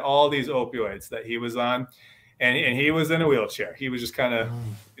 He had all these opioids that he was on, and he was in a wheelchair. He was just kind of,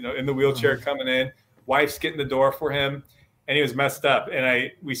 in the wheelchair coming in. Wife's getting the door for him. And he was messed up.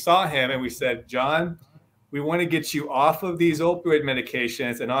 And we saw him and we said, John, we want to get you off of these opioid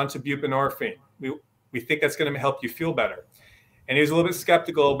medications and onto buprenorphine. We think that's going to help you feel better. And he was a little bit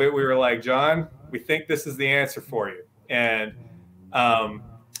skeptical, but we were like, John, we think this is the answer for you. And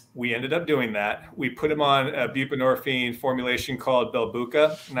we ended up doing that. We put him on a buprenorphine formulation called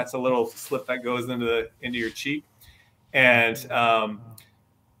Belbuca, and that's a little slip that goes into your cheek. And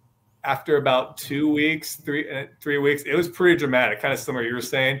after about 2 weeks, three weeks, it was pretty dramatic, kind of similar to you were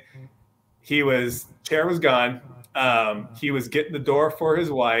saying. Chair was gone. He was getting the door for his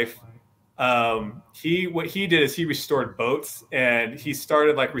wife. What he did is he restored boats, and he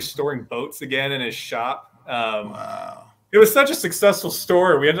started like restoring boats again in his shop. Wow. It was such a successful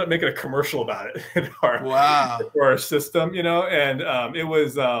story. We ended up making a commercial about it for our system, and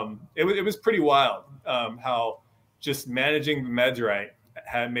it was pretty wild how just managing the meds right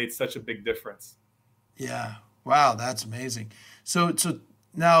had made such a big difference. Yeah. Wow. That's amazing. So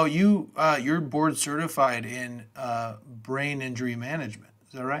now you're board certified in brain injury management.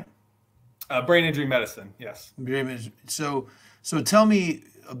 Is that right? Brain injury medicine. Yes. So tell me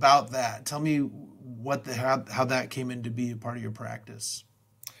about that. Tell me how that came in to be a part of your practice.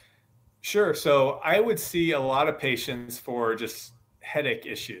 Sure. So I would see a lot of patients for just headache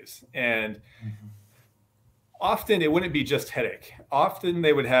issues, and often it wouldn't be just headache. Often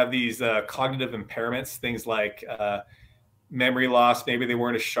they would have these cognitive impairments, things like memory loss. Maybe they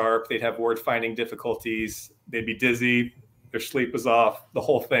weren't as sharp. They'd have word finding difficulties. They'd be dizzy. Their sleep was off, the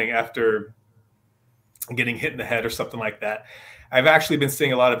whole thing after getting hit in the head or something like that. I've actually been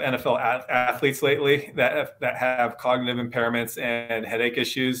seeing a lot of NFL athletes lately that have cognitive impairments and headache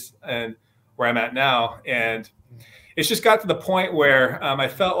issues, and where I'm at now. And it's just got to the point where I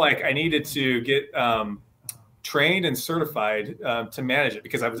felt like I needed to get trained and certified to manage it,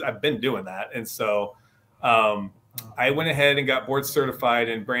 because I've been doing that. And so I went ahead and got board certified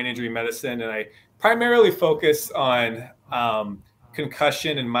in brain injury medicine, and I primarily focus on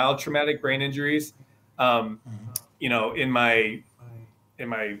concussion and mild traumatic brain injuries. In my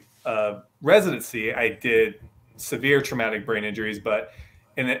residency, I did severe traumatic brain injuries, but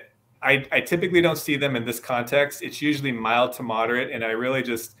I typically don't see them in this context. It's usually mild to moderate, and I really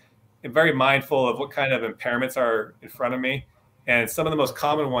just am very mindful of what kind of impairments are in front of me. And some of the most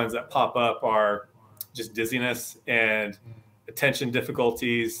common ones that pop up are just dizziness and attention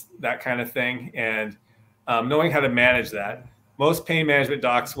difficulties, that kind of thing. And knowing how to manage that. Most pain management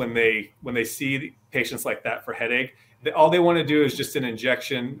docs, when they see patients like that for headache, all they want to do is just an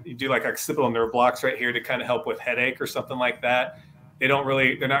injection. You do like occipital nerve blocks right here to kind of help with headache or something like that.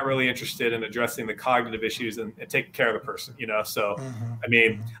 they're not really interested in addressing the cognitive issues and taking care of the person, So, I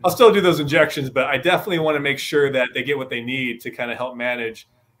mean, I'll still do those injections, but I definitely want to make sure that they get what they need to kind of help manage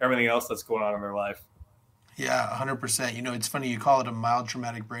everything else that's going on in their life. Yeah, 100%. It's funny you call it a mild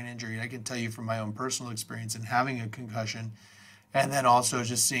traumatic brain injury. I can tell you from my own personal experience in having a concussion, and then also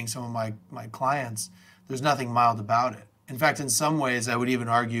just seeing some of my clients, there's nothing mild about it. In fact, in some ways, I would even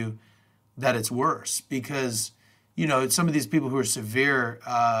argue that it's worse because some of these people who are severe,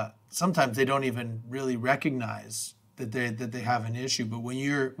 sometimes they don't even really recognize that they have an issue. But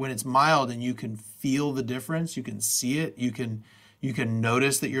when it's mild and you can feel the difference, you can see it, you can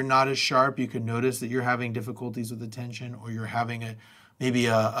notice that you're not as sharp, you can notice that you're having difficulties with attention, or you're having maybe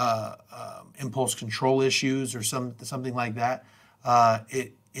impulse control issues or something like that.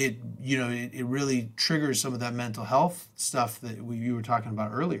 It really triggers some of that mental health stuff that you were talking about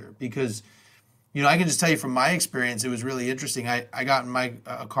earlier, because I can just tell you from my experience, it was really interesting. I got in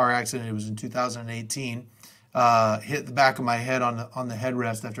a car accident. It was in 2018. Hit the back of my head on the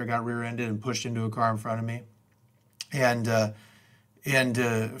headrest after I got rear-ended and pushed into a car in front of me. And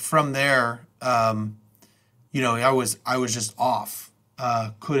from there, I was just off.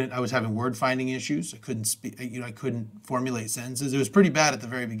 I was having word finding issues. I couldn't speak. I couldn't formulate sentences. It was pretty bad at the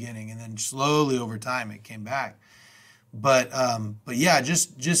very beginning, and then slowly over time it came back. But yeah,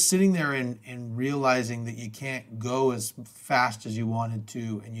 just sitting there and realizing that you can't go as fast as you wanted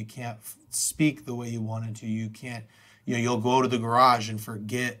to, and you can't speak the way you wanted to. You can't, you'll go to the garage and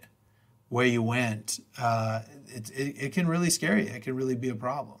forget where you went. It can really scare you. It can really be a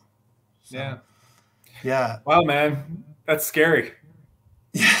problem. So, yeah. Wow, man, that's scary.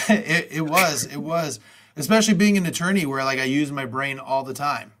 Yeah, it was, especially being an attorney where I use my brain all the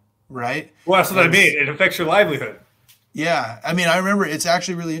time, right? Well, that's what I mean. It affects your livelihood. Yeah. I mean, I remember it's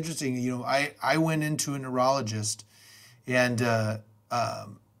actually really interesting. I went into a neurologist, and this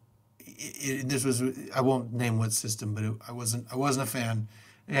was, I won't name what system, but I wasn't a fan.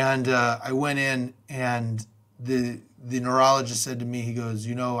 And I went in, and the neurologist said to me, he goes,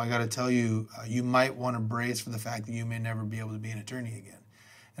 I got to tell you, you might want to brace for the fact that you may never be able to be an attorney again.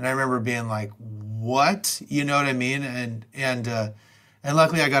 And I remember being like, what? You know what I mean? And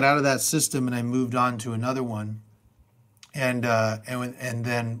luckily I got out of that system and I moved on to another one. And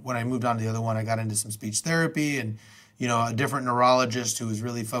then when I moved on to the other one, I got into some speech therapy and, a different neurologist who was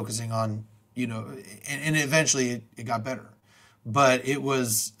really focusing on, and eventually it got better. But it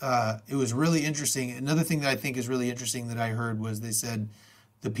was really interesting. Another thing that I think is really interesting that I heard was they said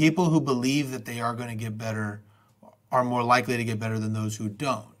the people who believe that they are going to get better are more likely to get better than those who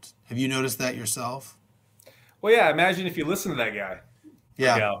don't. Have you noticed that yourself? Well, yeah. Imagine if you listen to that guy.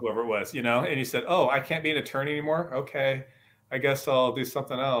 Yeah. Gal, whoever it was, and he said, "Oh, I can't be an attorney anymore. Okay, I guess I'll do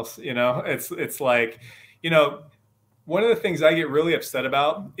something else." It's like, one of the things I get really upset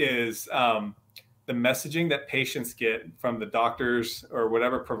about is the messaging that patients get from the doctors or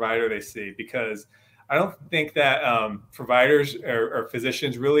whatever provider they see, because I don't think that providers or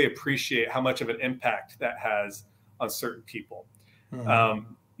physicians really appreciate how much of an impact that has on certain people.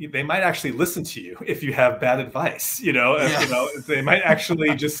 They might actually listen to you if you have bad advice, they might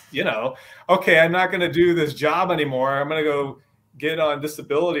actually just, okay, I'm not going to do this job anymore. I'm going to go get on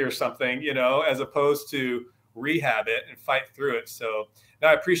disability or something, as opposed to rehab it and fight through it. So now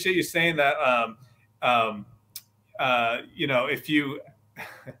I appreciate you saying that, if you,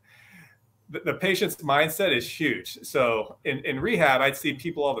 the patient's mindset is huge. So in rehab, I'd see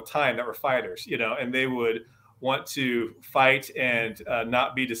people all the time that were fighters, and they would want to fight and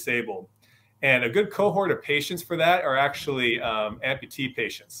not be disabled. And a good cohort of patients for that are actually amputee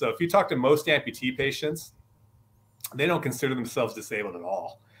patients. So if you talk to most amputee patients, they don't consider themselves disabled at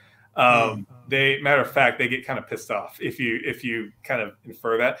all. Matter of fact, they get kind of pissed off if you kind of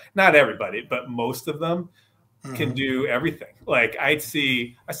infer that. Not everybody, but most of them can do everything. Like I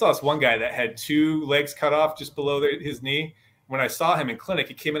saw this one guy that had 2 legs cut off just below his knee. When I saw him in clinic,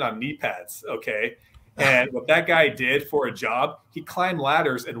 he came in on knee pads. Okay. And what that guy did for a job, he climbed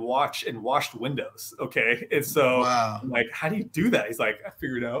ladders and washed windows. Okay. And so I'm like, how do you do that? He's like, I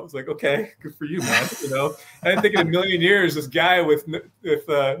figured it out. I was like, okay, good for you, man. I didn't think in a million years, this guy with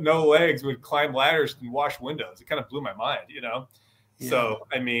no legs would climb ladders and wash windows. It kind of blew my mind, Yeah. So,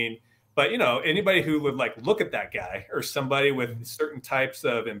 I mean, but anybody who would look at that guy or somebody with certain types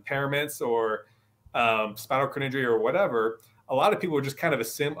of impairments or spinal cord injury or whatever, a lot of people would just kind of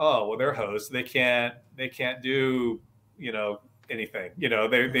assume, oh, well, they're hosts. They can't do, anything.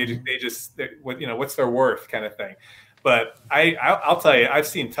 What's their worth kind of thing. But I'll tell you, I've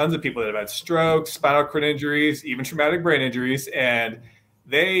seen tons of people that have had strokes, spinal cord injuries, even traumatic brain injuries, and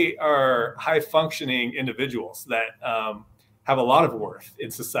they are high functioning individuals that have a lot of worth in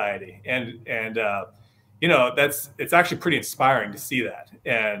society. And it's actually pretty inspiring to see that.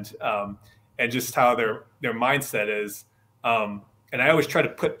 And just how their mindset is. And I always try to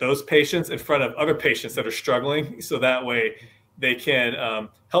put those patients in front of other patients that are struggling, so that way they can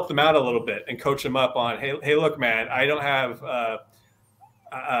help them out a little bit and coach them up on, hey, look, man, I don't have,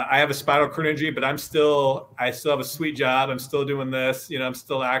 I have a spinal cord injury, but I still have a sweet job. I'm still doing this, I'm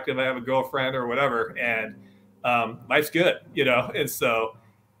still active. I have a girlfriend or whatever. And life's good,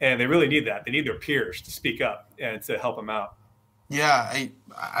 and they really need that. They need their peers to speak up and to help them out. Yeah.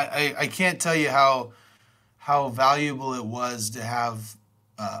 I can't tell you how valuable it was to have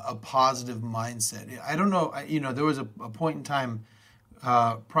a positive mindset. I don't know, there was a point in time,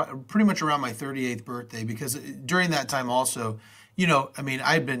 pretty much around my 38th birthday, because during that time also,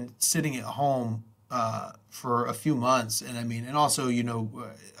 I'd been sitting at home for a few months, and also,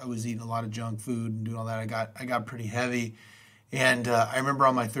 I was eating a lot of junk food and doing all that. I got pretty heavy. And I remember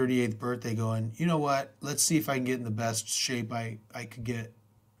on my 38th birthday going, you know what, let's see if I can get in the best shape I could get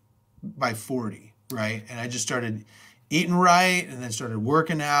by 40. Right. And I just started eating right, and then started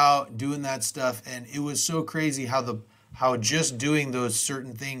working out, doing that stuff. And it was so crazy how just doing those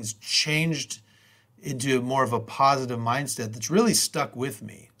certain things changed into more of a positive mindset that's really stuck with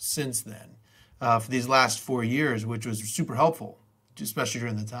me since then, for these last 4 years, which was super helpful, especially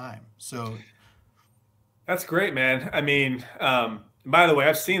during the time. So that's great, man. By the way,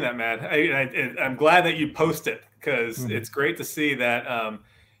 I've seen that, man. I'm glad that you post it, because it's great to see that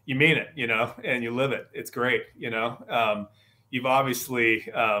you mean it, and you live it. It's great. You've obviously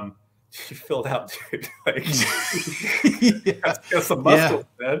you filled out, dude. Like, got some muscles,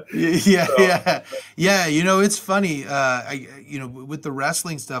 man. Yeah, so. Yeah. It's funny. With the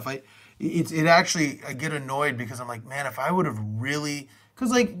wrestling stuff, I get annoyed, because I'm like, man, if I would have really, because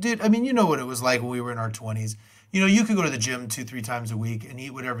like, dude, what it was like when we were in our 20s. You could go to the gym 2-3 times a week and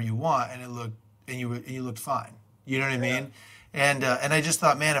eat whatever you want, and you looked fine. You know what I mean? And I just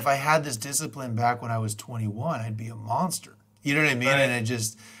thought, man, if I had this discipline back when I was 21, I'd be a monster. You know what I mean? Right.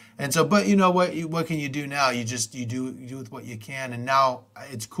 But what can you do now? You do with what you can. And now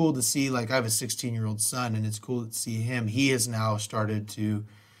it's cool to see, like, I have a 16-year-old son, and it's cool to see him. He has now started to,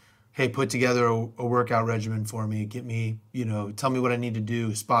 hey, put together a workout regimen for me, get me, tell me what I need to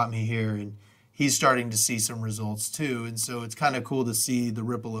do, spot me here. And he's starting to see some results too. And so it's kind of cool to see the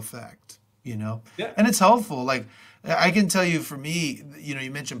ripple effect, Yeah. And it's helpful. Like, I can tell you, for me,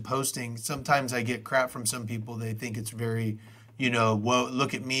 you mentioned posting. Sometimes I get crap from some people. They think it's very, whoa,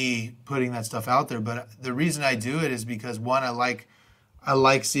 look at me putting that stuff out there. But the reason I do it is because, one, I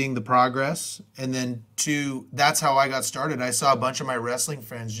like seeing the progress. And then two, that's how I got started. I saw a bunch of my wrestling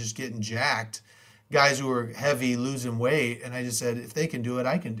friends just getting jacked, guys who were heavy, losing weight. And I just said, if they can do it,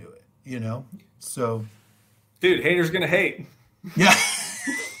 I can do it, So. Dude, haters going to hate. Yeah.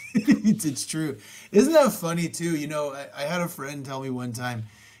 It's true. Isn't that funny too? I had a friend tell me one time,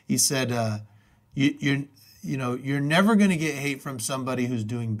 he said, you're never going to get hate from somebody who's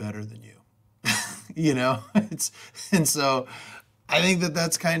doing better than you. And so I think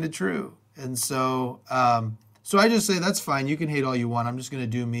that's kind of true. And so I just say, that's fine. You can hate all you want. I'm just going to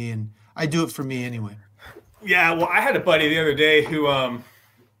do me, and I do it for me anyway. Yeah. Well, I had a buddy the other day who,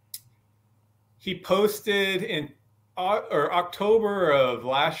 he posted in October of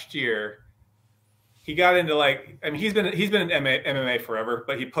last year. He got into, like, he's been in MMA forever,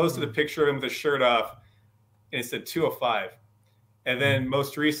 but he posted a picture of him with his shirt off, and it said 205. And then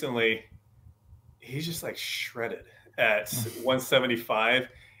most recently, he's just like shredded at 175.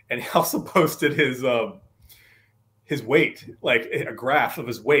 And he also posted his weight, like a graph of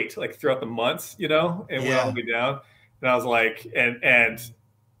his weight, like throughout the months, and went all the way down. And I was like, and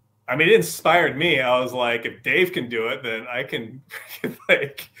it inspired me. I was like, if Dave can do it, then I can,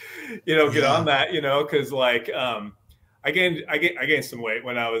 get on that, because I gained some weight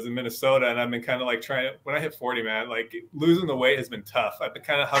when I was in Minnesota, and I've been kind of like when I hit 40, man, like losing the weight has been tough. I've been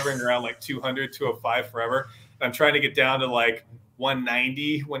kind of hovering around like 200, 205 forever. And I'm trying to get down to like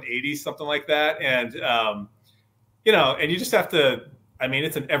 190, 180, something like that. And, and you just have to,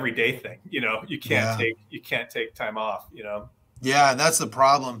 it's an everyday thing, you can't take time off, Yeah, that's the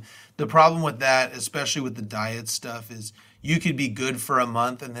problem. The problem with that, especially with the diet stuff, is you could be good for a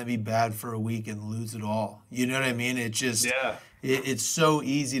month and then be bad for a week and lose it all. You know what I mean? It just, it's so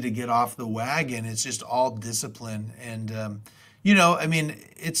easy to get off the wagon. It's just all discipline. And,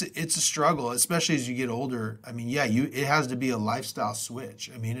 it's a struggle, especially as you get older. It has to be a lifestyle switch.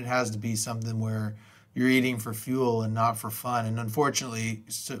 It has to be something where you're eating for fuel and not for fun. And unfortunately,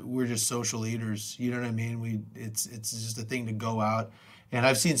 we're just social eaters. You know what I mean? It's just a thing to go out And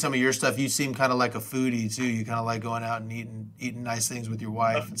I've seen some of your stuff. You seem kind of like a foodie too. You kind of like going out and eating nice things with your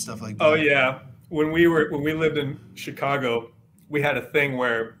wife and stuff like that. Oh yeah. When we lived in Chicago, we had a thing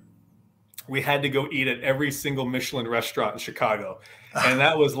where we had to go eat at every single Michelin restaurant in Chicago. And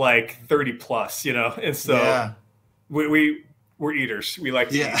that was like 30 plus, you know? And so we're eaters. We like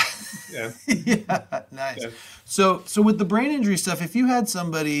to eat. Yeah. Yeah. Nice. Yeah. So with the brain injury stuff,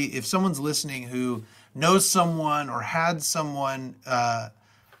 if someone's listening who knows someone or had someone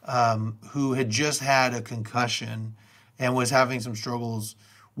who had just had a concussion and was having some struggles,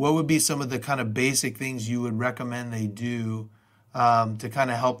 what would be some of the kind of basic things you would recommend they do to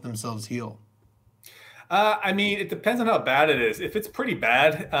kind of help themselves heal? I mean, it depends on how bad it is. If it's pretty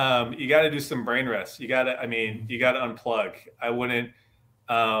bad, you got to do some brain rest. You got to unplug. I wouldn't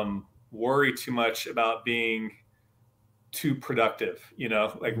worry too much about being too productive, you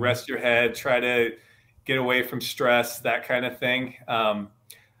know, like rest your head, try to get away from stress, that kind of thing.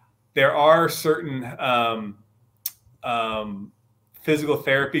 There are certain physical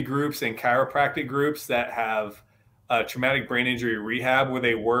therapy groups and chiropractic groups that have traumatic brain injury rehab, where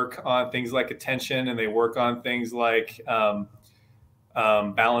they work on things like attention and they work on things like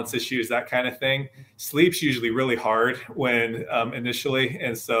balance issues, that kind of thing. Sleep's usually really hard when initially.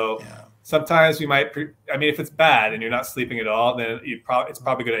 And so sometimes we might, if it's bad and you're not sleeping at all, then it's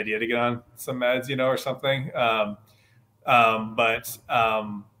probably a good idea to get on some meds, you know, or something.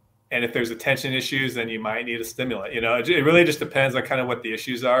 And if there's attention issues, then you might need a stimulant, you know. It really just depends on kind of what the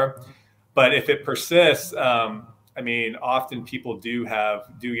issues are. But if it persists, often people do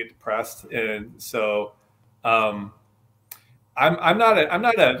get depressed. And so I'm not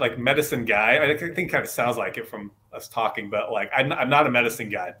a like medicine guy. I think it kind of sounds like it from us talking, but like I'm not a medicine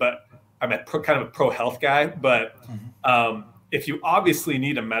guy, but I'm kind of a pro health guy. But if you obviously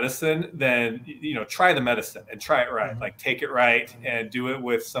need a medicine, then, you know, try the medicine and try it right. Like take it right and do it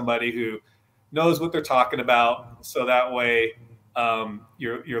with somebody who knows what they're talking about. So that way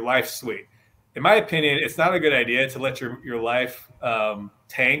your life's sweet. In my opinion, it's not a good idea to let your life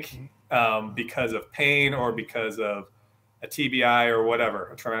tank because of pain or because of a TBI or whatever,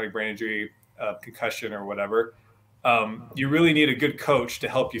 a traumatic brain injury, concussion or whatever. You really need a good coach to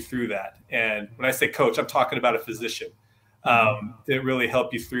help you through that. And when I say coach, I'm talking about a physician to really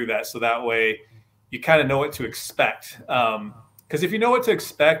help you through that. So that way you kind of know what to expect. Because if you know what to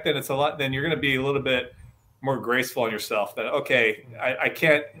expect, then then you're going to be a little bit more graceful on yourself that, okay, I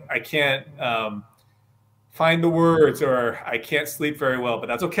can't find the words, or I can't sleep very well, but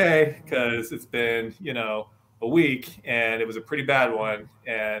that's okay, because it's been, you know, a week and it was a pretty bad one.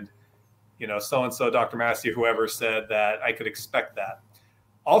 And, you know, so-and-so, Dr. Massey, whoever said that I could expect that.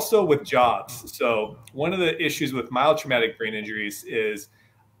 Also with jobs. So one of the issues with mild traumatic brain injuries is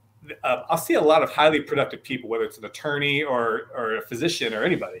I'll see a lot of highly productive people, whether it's an attorney or a physician or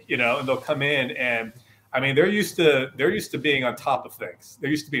anybody, you know, and they'll come in and, they're used to being on top of things. They're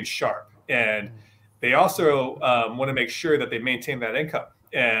used to being sharp, and they also want to make sure that they maintain that income,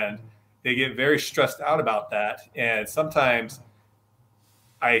 and they get very stressed out about that. And sometimes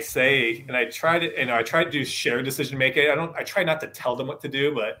I say, and I try to do shared decision making. I try not to tell them what to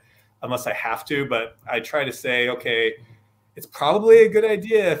do, but unless I have to, but I try to say, okay, it's probably a good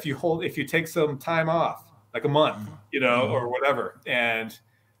idea if you take some time off, like a month, you know, or whatever. And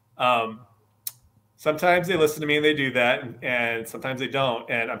sometimes they listen to me and they do that, and sometimes they don't.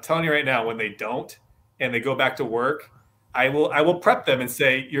 And I'm telling you right now, when they don't and they go back to work, I will prep them and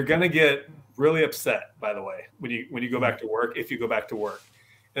say, you're going to get really upset, by the way, when you go back to work, if you go back to work.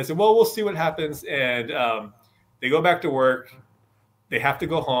 And I said, well, we'll see what happens. And they go back to work. They have to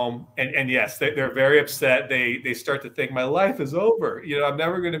go home. And yes, they're very upset. They start to think, my life is over. You know, I'm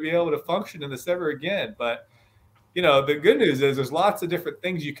never going to be able to function in this ever again. But, you know, the good news is there's lots of different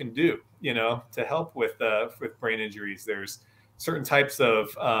things you can do, you know, to help with brain injuries. There's certain types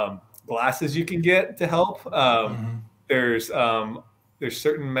of glasses you can get to help. There's certain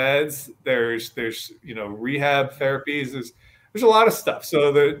meds. There's you know, rehab therapies. There's a lot of stuff.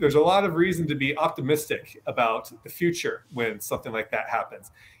 So there's a lot of reason to be optimistic about the future when something like that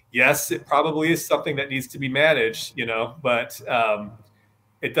happens. Yes, it probably is something that needs to be managed, you know, but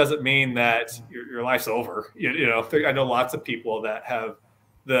it doesn't mean that your life's over. You know, I know lots of people that have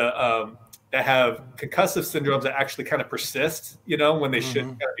that have concussive syndromes that actually kind of persist, you know, when they should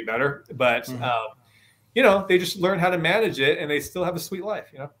kind of be better. But you know, they just learn how to manage it, and they still have a sweet life,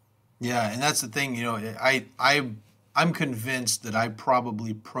 you know. Yeah, and that's the thing, you know. I'm convinced that I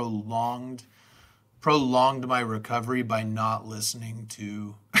probably prolonged my recovery by not listening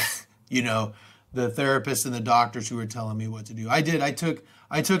to, you know, the therapists and the doctors who were telling me what to do. I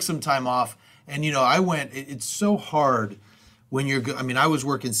took some time off, and, you know, it's so hard I mean, I was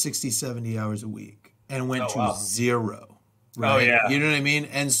working 60, 70 hours a week and went Oh, to wow. zero, Oh, right? yeah. You know what I mean?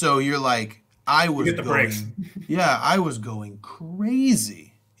 And so you're like, You get the breaks. I was going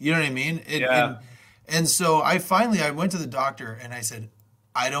crazy. You know what I mean? Yeah. And so I went to the doctor and I said,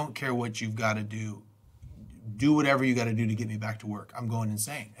 I don't care what you've got to do. Do whatever you got to do to get me back to work. I'm going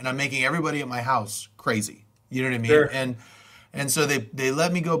insane. And I'm making everybody at my house crazy. You know what I mean? Sure. And so they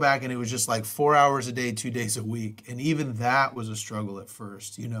let me go back, and it was just like 4 hours a day, 2 days a week. And even that was a struggle at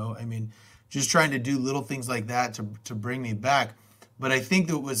first, you know? I mean, just trying to do little things like that to bring me back. But I think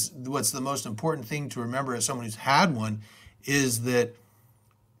that what's the most important thing to remember as someone who's had one is that,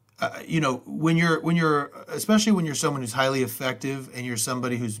 you know, when you're especially when you're someone who's highly effective and you're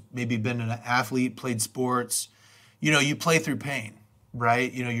somebody who's maybe been an athlete, played sports, you know, you play through pain,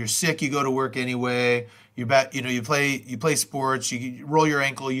 right? You know, you're sick, you go to work anyway. You play sports, you roll your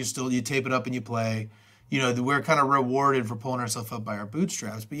ankle, you tape it up and you play. You know, we're kind of rewarded for pulling ourselves up by our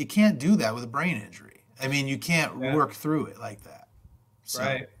bootstraps, but you can't do that with a brain injury. I mean, you can't work through it like that. So.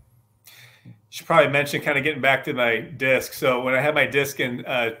 Right. Should probably mention, kind of getting back to my disc. So when I had my disc when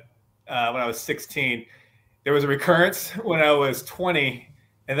I was 16, there was a recurrence when I was 20,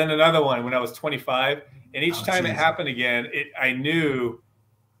 and then another one when I was 25. And each time it happened again, I knew,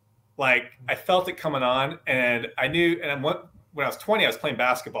 like, I felt it coming on, and I knew. And when I was 20, I was playing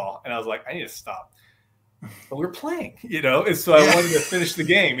basketball, and I was like, I need to stop. But we were playing, you know, and so I wanted to finish the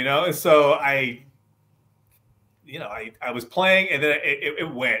game, you know, and so I was playing, and then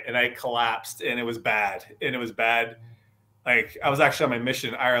it went, and I collapsed, and it was bad, Like, I was actually on my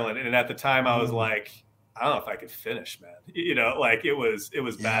mission in Ireland, and at the time I was like, I don't know if I could finish, man. You know, like it was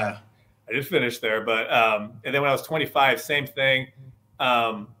bad. I did finish there, but and then when I was 25, same thing.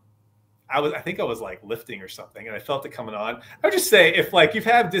 I think I was like lifting or something, and I felt it coming on. I would just say, if like you've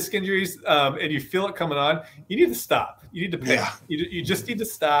had disc injuries and you feel it coming on, you need to stop. You need to pick. Yeah. You just need to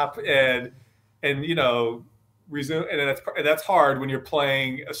stop and you know, resume. And that's hard when you're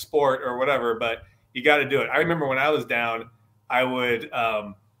playing a sport or whatever, but you got to do it. I remember when I was down, I would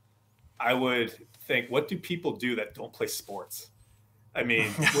think, what do people do that don't play sports? I mean,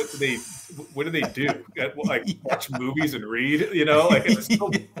 what do they do? Like watch movies and read, you know, like it's so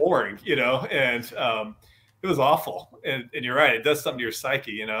boring, you know, and it was awful. And you're right. It does something to your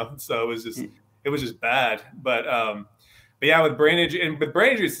psyche, you know? So it was just bad. But yeah, with brain injury, and with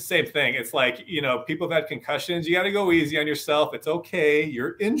brain injury, it's the same thing. It's like, you know, people have had concussions. You got to go easy on yourself. It's okay.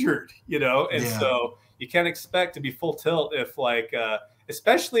 You're injured, you know? And so you can't expect to be full tilt if like,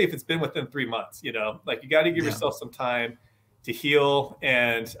 especially if it's been within 3 months, you know, like you got to give yourself some time to heal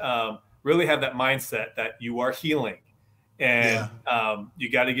and really have that mindset that you are healing, and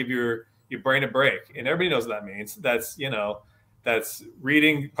you got to give your brain a break. And everybody knows what that means. That's, you know, that's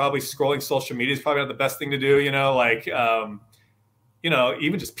reading, probably scrolling social media is probably not the best thing to do, you know, like, you know,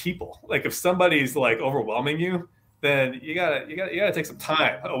 even just people, like if somebody's like overwhelming you, then you gotta take some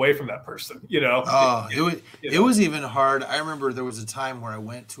time away from that person, you know? It was even hard. I remember there was a time where I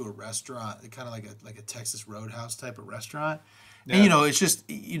went to a restaurant, kind of like a Texas Roadhouse type of restaurant. Yeah. And, you know, it's just,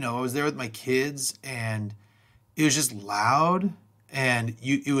 you know, I was there with my kids and it was just loud, and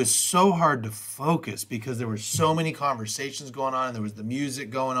it was so hard to focus because there were so many conversations going on, and there was the music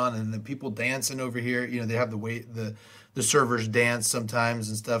going on, and the people dancing over here. You know, they have the servers dance sometimes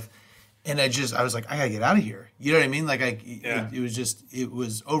and stuff. And I was like, I gotta get out of here. You know what I mean? Like it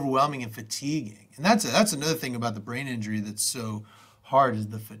was overwhelming and fatiguing. And that's another thing about the brain injury that's so hard, is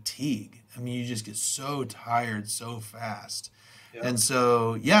the fatigue. I mean, you just get so tired so fast. Yeah. And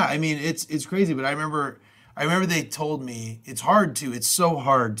so, yeah, I mean, it's crazy. But I remember they told me it's so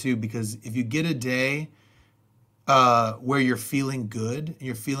hard too, because if you get a day where you're feeling good and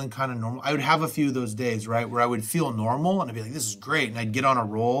you're feeling kind of normal, I would have a few of those days, right, where I would feel normal and I'd be like, this is great. And I'd get on a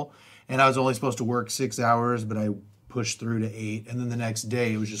roll. And I was only supposed to work 6 hours, but I pushed through to 8. And then the next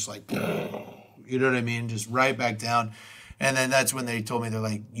day, it was just like, you know what I mean? Just right back down. And then that's when they told me, they're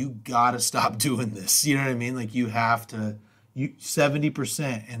like, you got to stop doing this. You know what I mean? Like, you have to,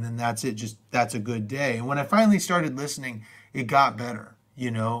 70%, and then that's it. Just, that's a good day. And when I finally started listening, it got better.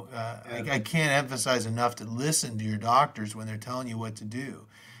 You know, I can't emphasize enough to listen to your doctors when they're telling you what to do.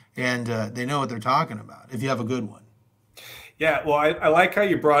 And they know what they're talking about, if you have a good one. Yeah, well, I like how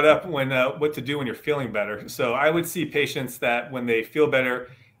you brought up what to do when you're feeling better. So I would see patients that when they feel better,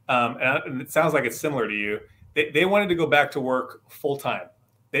 and it sounds like it's similar to you, they wanted to go back to work full time.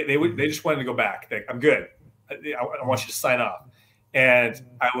 They just wanted to go back. I'm good. I want you to sign off. And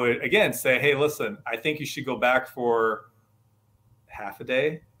I would, again, say, hey, listen, I think you should go back for half a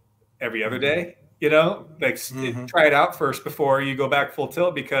day, every other day, you know, like try it out first before you go back full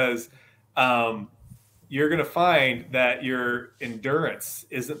tilt, because you're going to find that your endurance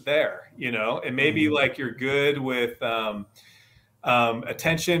isn't there, and maybe like you're good with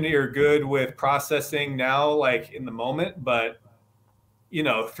attention, you're good with processing now, like in the moment, but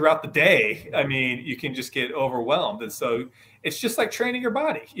throughout the day, I mean, you can just get overwhelmed. And so it's just like training your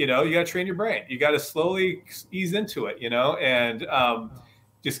body, you got to train your brain. You got to slowly ease into it, and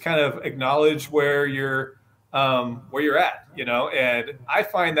just kind of acknowledge where you're at, and I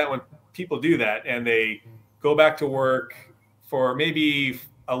find that when people do that and they go back to work for maybe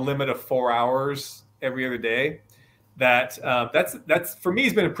a limit of 4 hours every other day, that's for me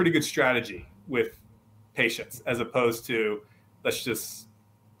has been a pretty good strategy with patients, as opposed to let's just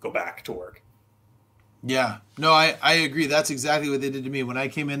go back to work. Yeah, no, I agree. That's exactly what they did to me. When I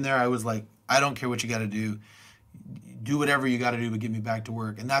came in there, I was like, I don't care what you got to do whatever you got to do, but get me back to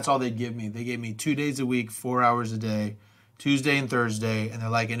work. And that's all they'd give me. They gave me 2 days a week, 4 hours a day, Tuesday and Thursday. And they're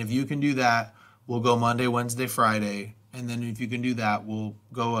like, and if you can do that, we'll go Monday, Wednesday, Friday. And then if you can do that, we'll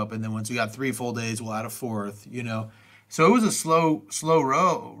go up. And then once we got 3 full days, we'll add a 4th, So it was a slow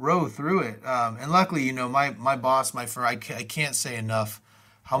row through it. And luckily, my boss, my friend, I can't say enough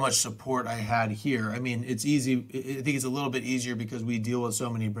how much support I had here. I mean, it's easy. I think it's a little bit easier because we deal with so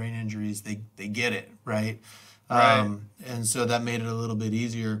many brain injuries. They get it, right? Right. And so that made it a little bit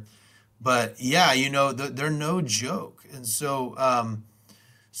easier. But yeah, they're no joke. And so,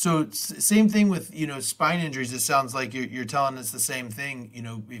 same thing with, spine injuries. It sounds like you're telling us the same thing.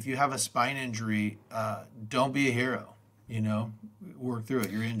 If you have a spine injury, don't be a hero, work through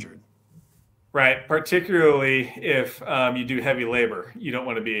it. You're injured. Right. Particularly if you do heavy labor, you don't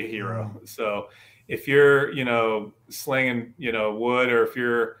want to be a hero. So if you're, slinging, wood, or if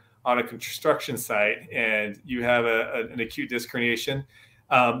you're on a construction site and you have an acute disc herniation,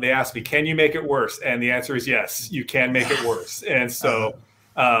 they ask me, can you make it worse? And the answer is yes, you can make it worse. And so,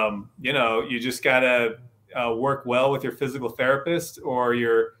 you just got to work well with your physical therapist or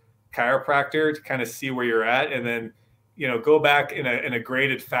your chiropractor to kind of see where you're at, and then go back in a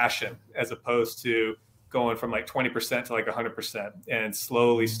graded fashion, as opposed to going from like 20% to like 100%, and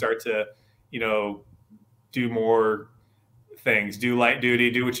slowly start to, do more things, do light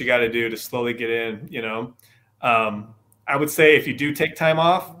duty, do what you got to do to slowly get in, I would say if you do take time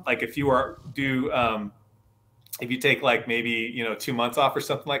off, like if you take like maybe, 2 months off or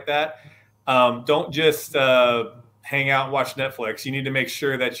something like that, don't just hang out and watch Netflix. You need to make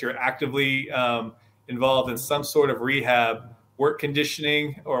sure that you're actively involved in some sort of rehab, work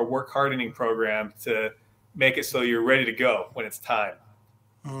conditioning, or work hardening program to make it so you're ready to go when it's time.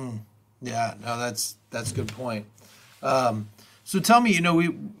 Yeah, no, that's a good point. So tell me,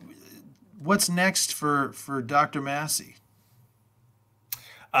 what's next for Dr. Massey?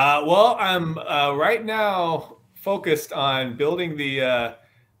 Well, I'm right now focused on building the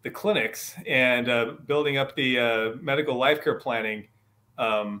clinics and building up the medical life care planning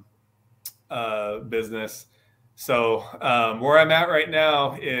business. So where I'm at right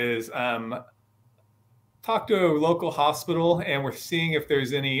now is talk to a local hospital, and we're seeing if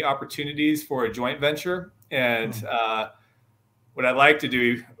there's any opportunities for a joint venture. And what I'd like to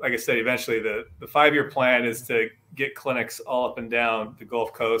do, like I said, eventually the 5-year plan is to get clinics all up and down the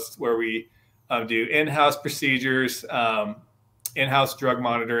Gulf Coast, where we do in-house procedures, in-house drug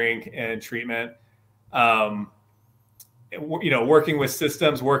monitoring and treatment, working with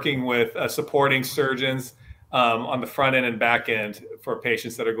systems, working with supporting surgeons on the front end and back end for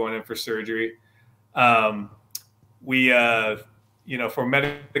patients that are going in for surgery. We, for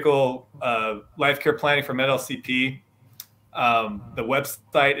medical life care planning for MEDLCP, the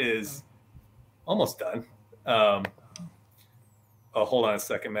website is almost done. Hold on a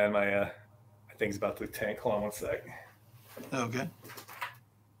second, man. My thing's about to tank. Hold on one sec. Okay.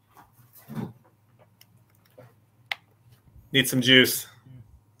 Need some juice.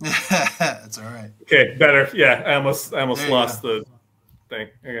 That's all right. Okay, better. Yeah, I almost lost the thing.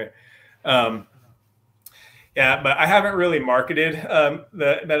 Okay. Yeah, but I haven't really marketed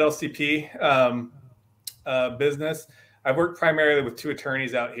the MEDLCP business. I've worked primarily with 2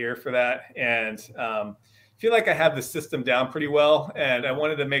 attorneys out here for that, and feel like I have the system down pretty well. And I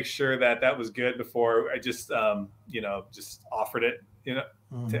wanted to make sure that was good before I just just offered it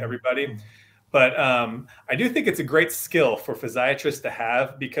to everybody. But I do think it's a great skill for physiatrists to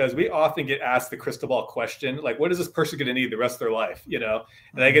have, because we often get asked the crystal ball question, like, what is this person going to need the rest of their life?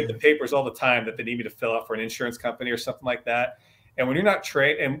 And I get the papers all the time that they need me to fill out for an insurance company or something like that. And when you're not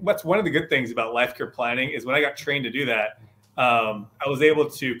trained, and what's one of the good things about life care planning is when I got trained to do that, I was able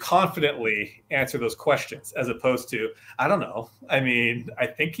to confidently answer those questions, as opposed to, I don't know. I mean, I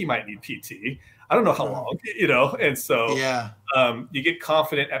think he might need PT. I don't know how long, and so Yeah. You get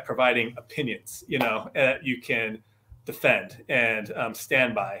confident at providing opinions, that you can defend and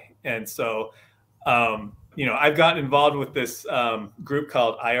stand by. And so, I've gotten involved with this group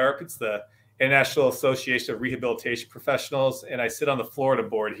called IARP. It's the International Association of Rehabilitation Professionals, and I sit on the Florida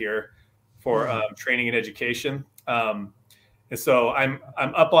board here for training and education. And so I'm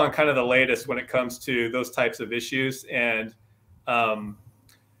up on kind of the latest when it comes to those types of issues. And,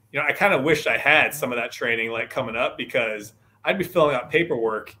 I kind of wish I had some of that training like coming up, because I'd be filling out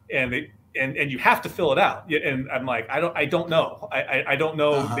paperwork and you have to fill it out. And I'm like, I don't know. I don't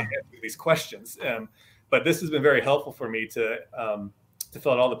know the answer to these questions. But this has been very helpful for me to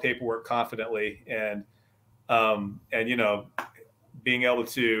fill out all the paperwork confidently and being able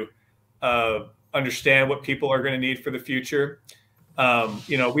to understand what people are going to need for the future. I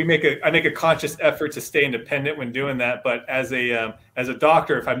make a conscious effort to stay independent when doing that. But as a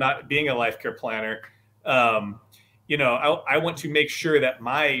doctor, if I'm not being a life care planner, I want to make sure that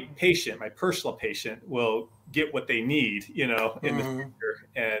my personal patient will get what they need, in the future.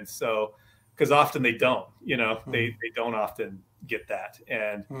 And so, because often they don't, they don't often get that.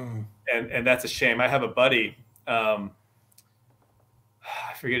 And that's a shame. I have a buddy,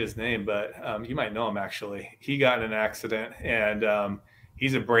 I forget his name, but you might know him actually. He got in an accident, and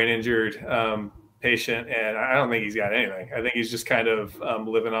he's a brain injured patient, and I don't think he's got anything. I think he's just kind of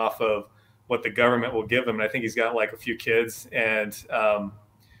living off of what the government will give him. And I think he's got like a few kids, and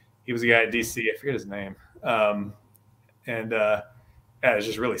he was a guy at DC. I forget his name. It's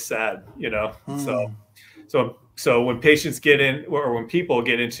just really sad, So when patients get in, or when people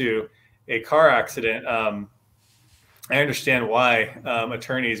get into a car accident, I understand why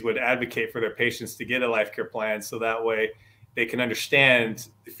attorneys would advocate for their patients to get a life care plan, so that way they can understand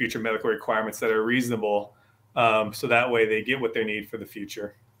the future medical requirements that are reasonable, so that way they get what they need for the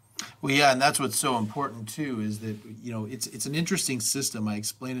future. Well, yeah, and that's what's so important too, is that it's an interesting system. I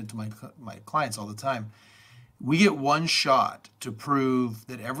explain it to my clients all the time. We get one shot to prove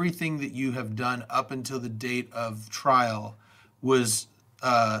that everything that you have done up until the date of trial was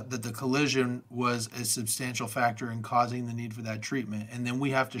that the collision was a substantial factor in causing the need for that treatment. And then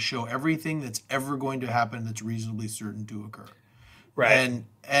we have to show everything that's ever going to happen that's reasonably certain to occur. Right.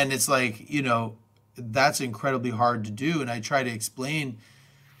 And it's like, that's incredibly hard to do. And I try to explain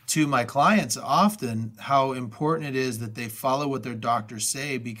to my clients often how important it is that they follow what their doctors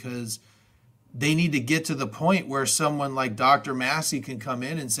say, because they need to get to the point where someone like Dr. Massey can come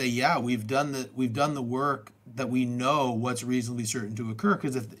in and say, yeah, we've done the work that we know what's reasonably certain to occur.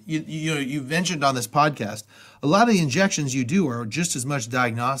 Because if you've mentioned on this podcast, a lot of the injections you do are just as much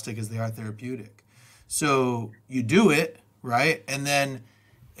diagnostic as they are therapeutic. So you do it, right? And then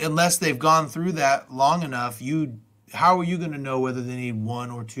unless they've gone through that long enough, how are you going to know whether they need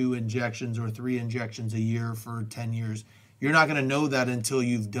 1 or 2 injections or 3 injections a year for 10 years? You're not going to know that until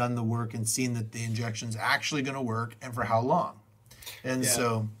you've done the work and seen that the injection's actually going to work and for how long. And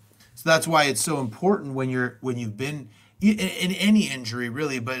so that's why it's so important when you've been in any injury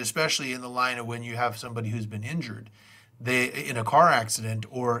really, but especially in the line of when you have somebody who's been injured, in a car accident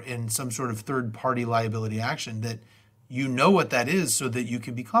or in some sort of third party liability action, that you know what that is so that you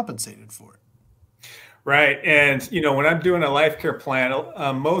can be compensated for it. Right. And, when I'm doing a life care plan,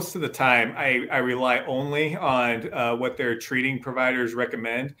 most of the time I rely only on what their treating providers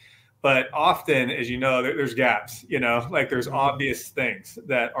recommend. But often, as you know, there's gaps, like there's obvious things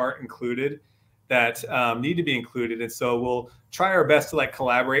that aren't included that need to be included. And so we'll try our best to like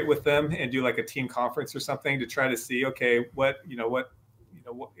collaborate with them and do like a team conference or something to try to see, okay, what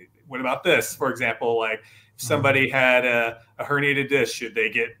about this? For example, like if somebody had a herniated disc, should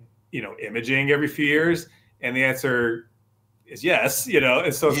they get imaging every few years? And the answer is yes,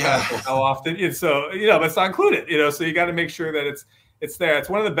 and so it's kind of how often, and so, but it's not included, so you got to make sure that it's there. It's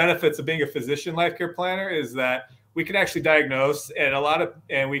one of the benefits of being a physician life care planner is that we can actually diagnose and as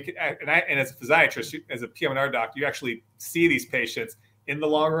a physiatrist, as a PM&R doctor, you actually see these patients in the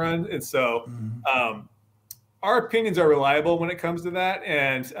long run. And so, our opinions are reliable when it comes to that.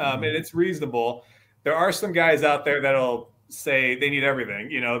 And it's reasonable. There are some guys out there that'll say they need everything,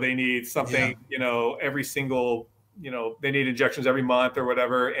 they need something, every single, they need injections every month or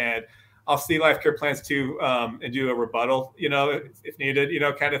whatever. And I'll see life care plans too, and do a rebuttal, if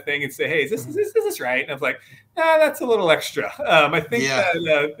needed, kind of thing, and say, hey, is this right? And I was like, nah, that's a little extra. I think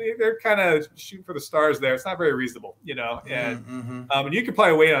that they're kind of shooting for the stars there. It's not very reasonable, and and you could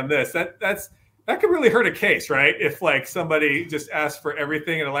probably wait on this. That could really hurt a case, right? If like somebody just asks for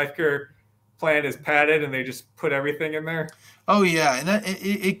everything and a life care plan is padded and they just put everything in there. Oh yeah, and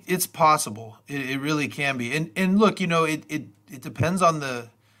it's possible. It really can be. And look, it depends on the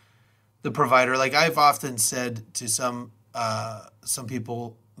the provider. Like I've often said to some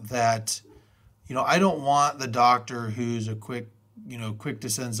people that, I don't want the doctor who's quick to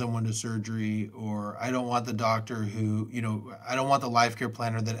send someone to surgery, or I don't want the doctor who, I don't want the life care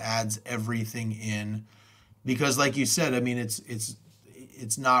planner that adds everything in, because like you said, I mean,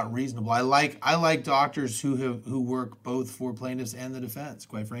 it's not reasonable. I like doctors who work both for plaintiffs and the defense,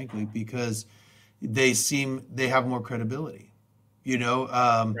 quite frankly, because they have more credibility,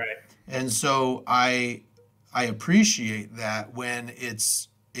 Right. and so I appreciate that when it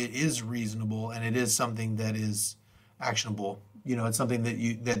is reasonable and it is something that is actionable. It's something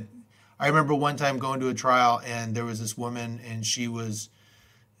that I remember one time going to a trial, and there was this woman, and she was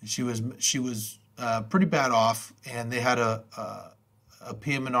pretty bad off, and they had a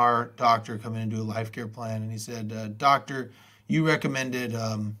PM&R doctor come in and do a life care plan, and he said, "Doctor, you recommended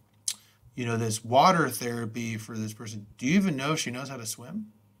this water therapy for this person. Do you even know if she knows how to swim?"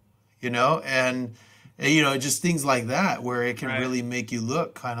 And just things like that, where it can Right. really make you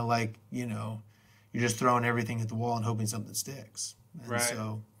look kind of like, you're just throwing everything at the wall and hoping something sticks. And Right.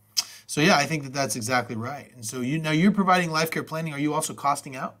 so yeah, I think that that's exactly right. And so you're providing life care planning. Are you also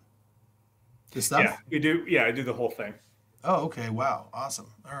costing out the stuff? Yeah, we do. Yeah, I do the whole thing. Oh, okay. Wow. Awesome.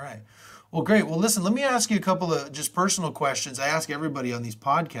 All right. Well, great. Well, listen, let me ask you a couple of just personal questions. I ask everybody on these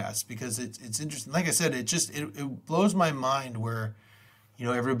podcasts because it's interesting. Like I said, it blows my mind where,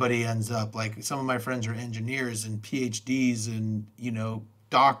 everybody ends up. Like some of my friends are engineers and PhDs and,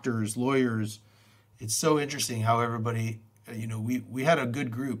 doctors, lawyers. It's so interesting how everybody, we had a good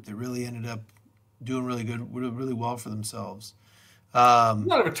group that really ended up doing really well for themselves. A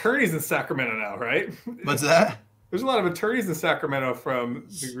lot of attorneys in Sacramento now, right? What's that? There's a lot of attorneys in Sacramento from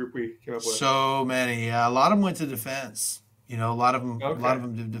the group we came up with. So many, yeah. A lot of them went to defense. A lot of them,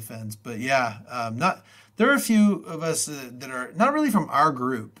 Okay. did defense. But yeah, not. There are a few of us that are not really from our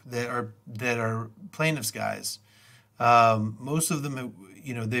group that are plaintiffs guys. Most of them,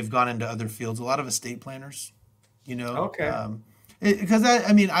 they've gone into other fields. A lot of estate planners, Okay. because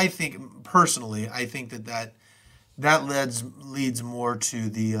I think personally, I think that leads more to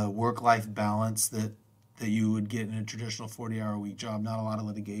the work-life balance that you would get in a traditional 40-hour-a-week job. Not a lot of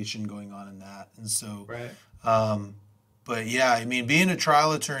litigation going on in that. And so, Right. but yeah, being a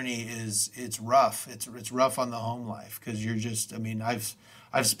trial attorney it's rough. It's rough on the home life because you're just,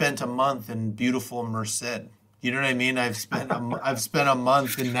 I've spent a month in beautiful Merced. You know what I mean? I've spent a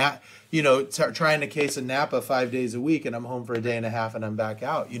month in that, trying to case in Napa 5 days a week, and I'm home for a day and a half and I'm back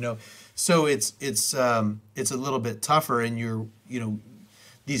out, So it's a little bit tougher, and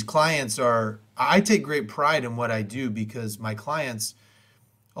these clients I take great pride in what I do because my clients,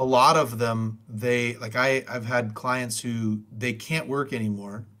 a lot of them, I've had clients who they can't work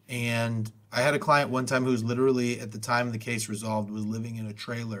anymore. And I had a client one time who's literally, at the time the case resolved, was living in a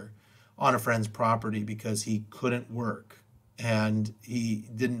trailer on a friend's property because he couldn't work and he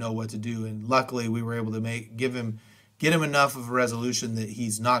didn't know what to do. And luckily we were able to get him enough of a resolution that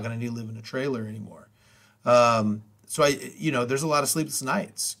he's not going to need to live in a trailer anymore. So there's a lot of sleepless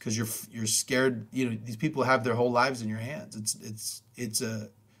nights because you're scared. These people have their whole lives in your hands.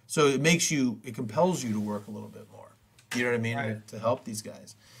 So it compels you to work a little bit more. You know what I mean? Right. To help these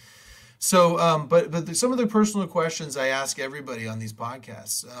guys. So, but some of the personal questions I ask everybody on these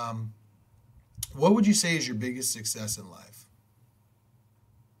podcasts. What would you say is your biggest success in life?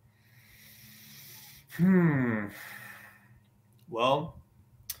 Well,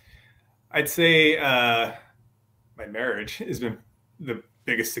 I'd say my marriage has been the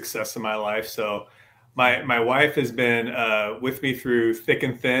biggest success of my life. So my wife has been with me through thick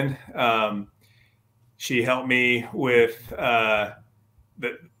and thin. She helped me with the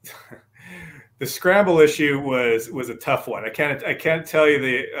the scramble issue was a tough one. I can't tell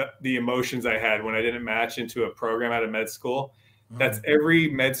you the emotions I had when I didn't match into a program out of med school. That's every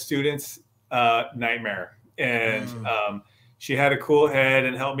med student's nightmare. And she had a cool head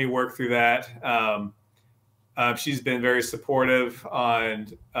and helped me work through that. She's been very supportive on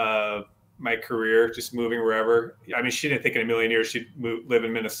my career, just moving wherever. She didn't think in a million years she'd live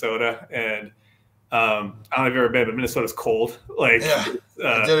in Minnesota. And I don't know if you've ever been, but Minnesota's cold. Yeah.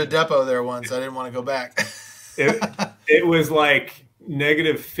 I did a depot there once. I didn't want to go back. it was like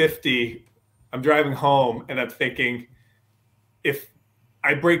 -50. I'm driving home and I'm thinking, if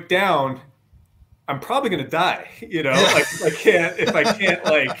I break down, I'm probably going to die, if I can't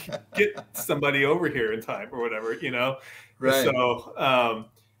get somebody over here in time or whatever, Right. So,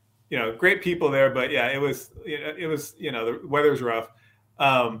 great people there, but yeah, it was the weather's rough.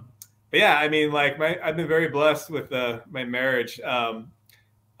 But yeah, I've been very blessed with my marriage.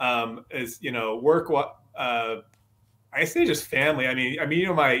 Work I say just family. I mean,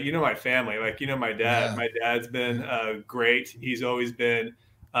 my family, like, my dad. Yeah. My dad's been great. He's always been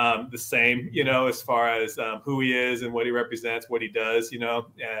the same, as far as who he is and what he represents, what he does,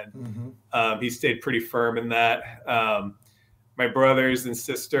 and he stayed pretty firm in that. My brothers and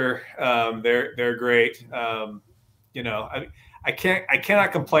sister, they're great. I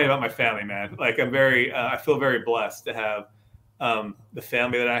cannot complain about my family, man. Like, I feel very blessed to have the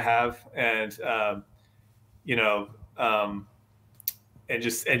family that I have, and and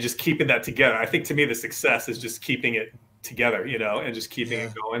just keeping that together. I think to me the success is just keeping it together, and just keeping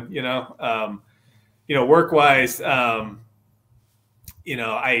it going. Work wise, I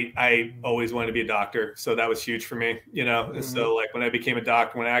always wanted to be a doctor, so that was huge for me. So like when I became a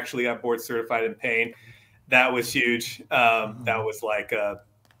doctor, when I actually got board certified in pain, that was huge. That was like that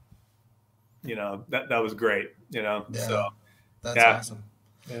was great. So that's awesome.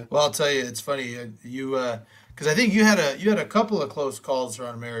 Yeah. Well, I'll tell you, it's funny. Because I think you had a couple of close calls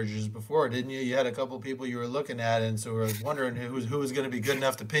around marriages before, didn't you? You had a couple of people you were looking at, and so I was wondering who was going to be good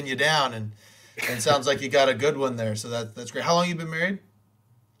enough to pin you down, and it sounds like you got a good one there. So that's great. How long you been married?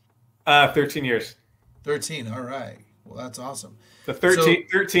 13 years. 13. All right. Well, that's awesome. The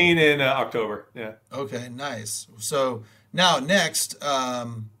 13 in October. Yeah. Okay. Nice. So now next,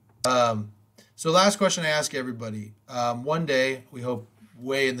 so last question I ask everybody. One day, we hope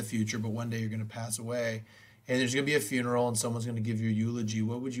way in the future, but one day you're going to pass away, and there's going to be a funeral, and someone's going to give you a eulogy.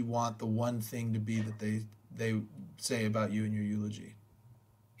 What would you want the one thing to be that they say about you in your eulogy?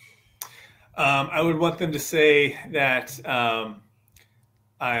 I would want them to say that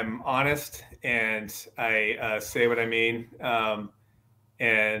I'm honest and I say what I mean,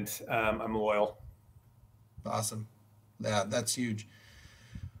 and I'm loyal. Awesome. Yeah, that's huge.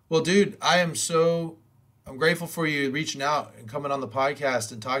 Well, dude, I'm grateful for you reaching out and coming on the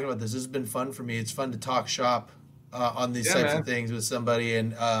podcast and talking about this. This has been fun for me. It's fun to talk shop on these types of things with somebody.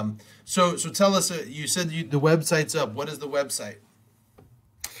 And so tell us, you said the website's up. What is the website?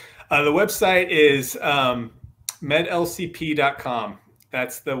 The website is MEDLCP.com.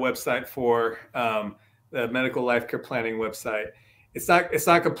 That's the website for the medical life care planning website. It's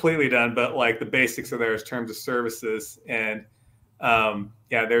not completely done, but like the basics are there in terms of services. And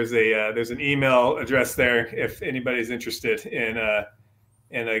there's an email address there if anybody's interested in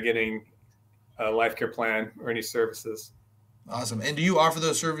getting a life care plan or any services. Awesome. And do you offer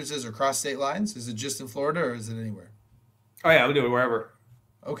those services across state lines? Is it just in Florida or is it anywhere? Oh yeah, we do it wherever.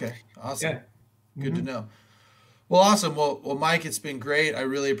 Okay. Awesome. Yeah. Good to know. Well, awesome. Well, Mike, it's been great. I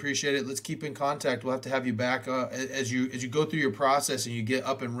really appreciate it. Let's keep in contact. We'll have to have you back as you go through your process and you get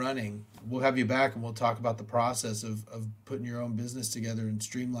up and running. We'll have you back and we'll talk about the process of putting your own business together and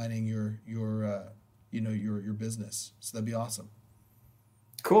streamlining your business. So that'd be awesome.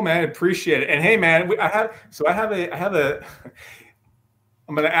 Cool, man. Appreciate it. And hey, man, I have a.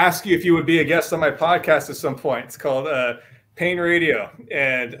 I'm going to ask you if you would be a guest on my podcast at some point. It's called Pain Radio,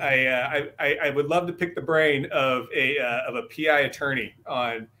 and I would love to pick the brain of a PI attorney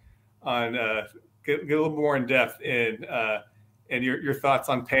on get a little more in depth in your thoughts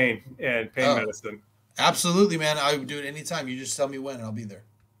on pain and pain medicine. Absolutely, man. I would do it anytime. You just tell me when, and I'll be there.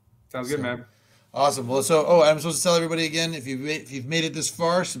 Sounds good, man. Awesome. Well, I'm supposed to tell everybody again, if you've made it this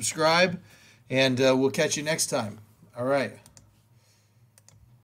far, subscribe, and we'll catch you next time. All right.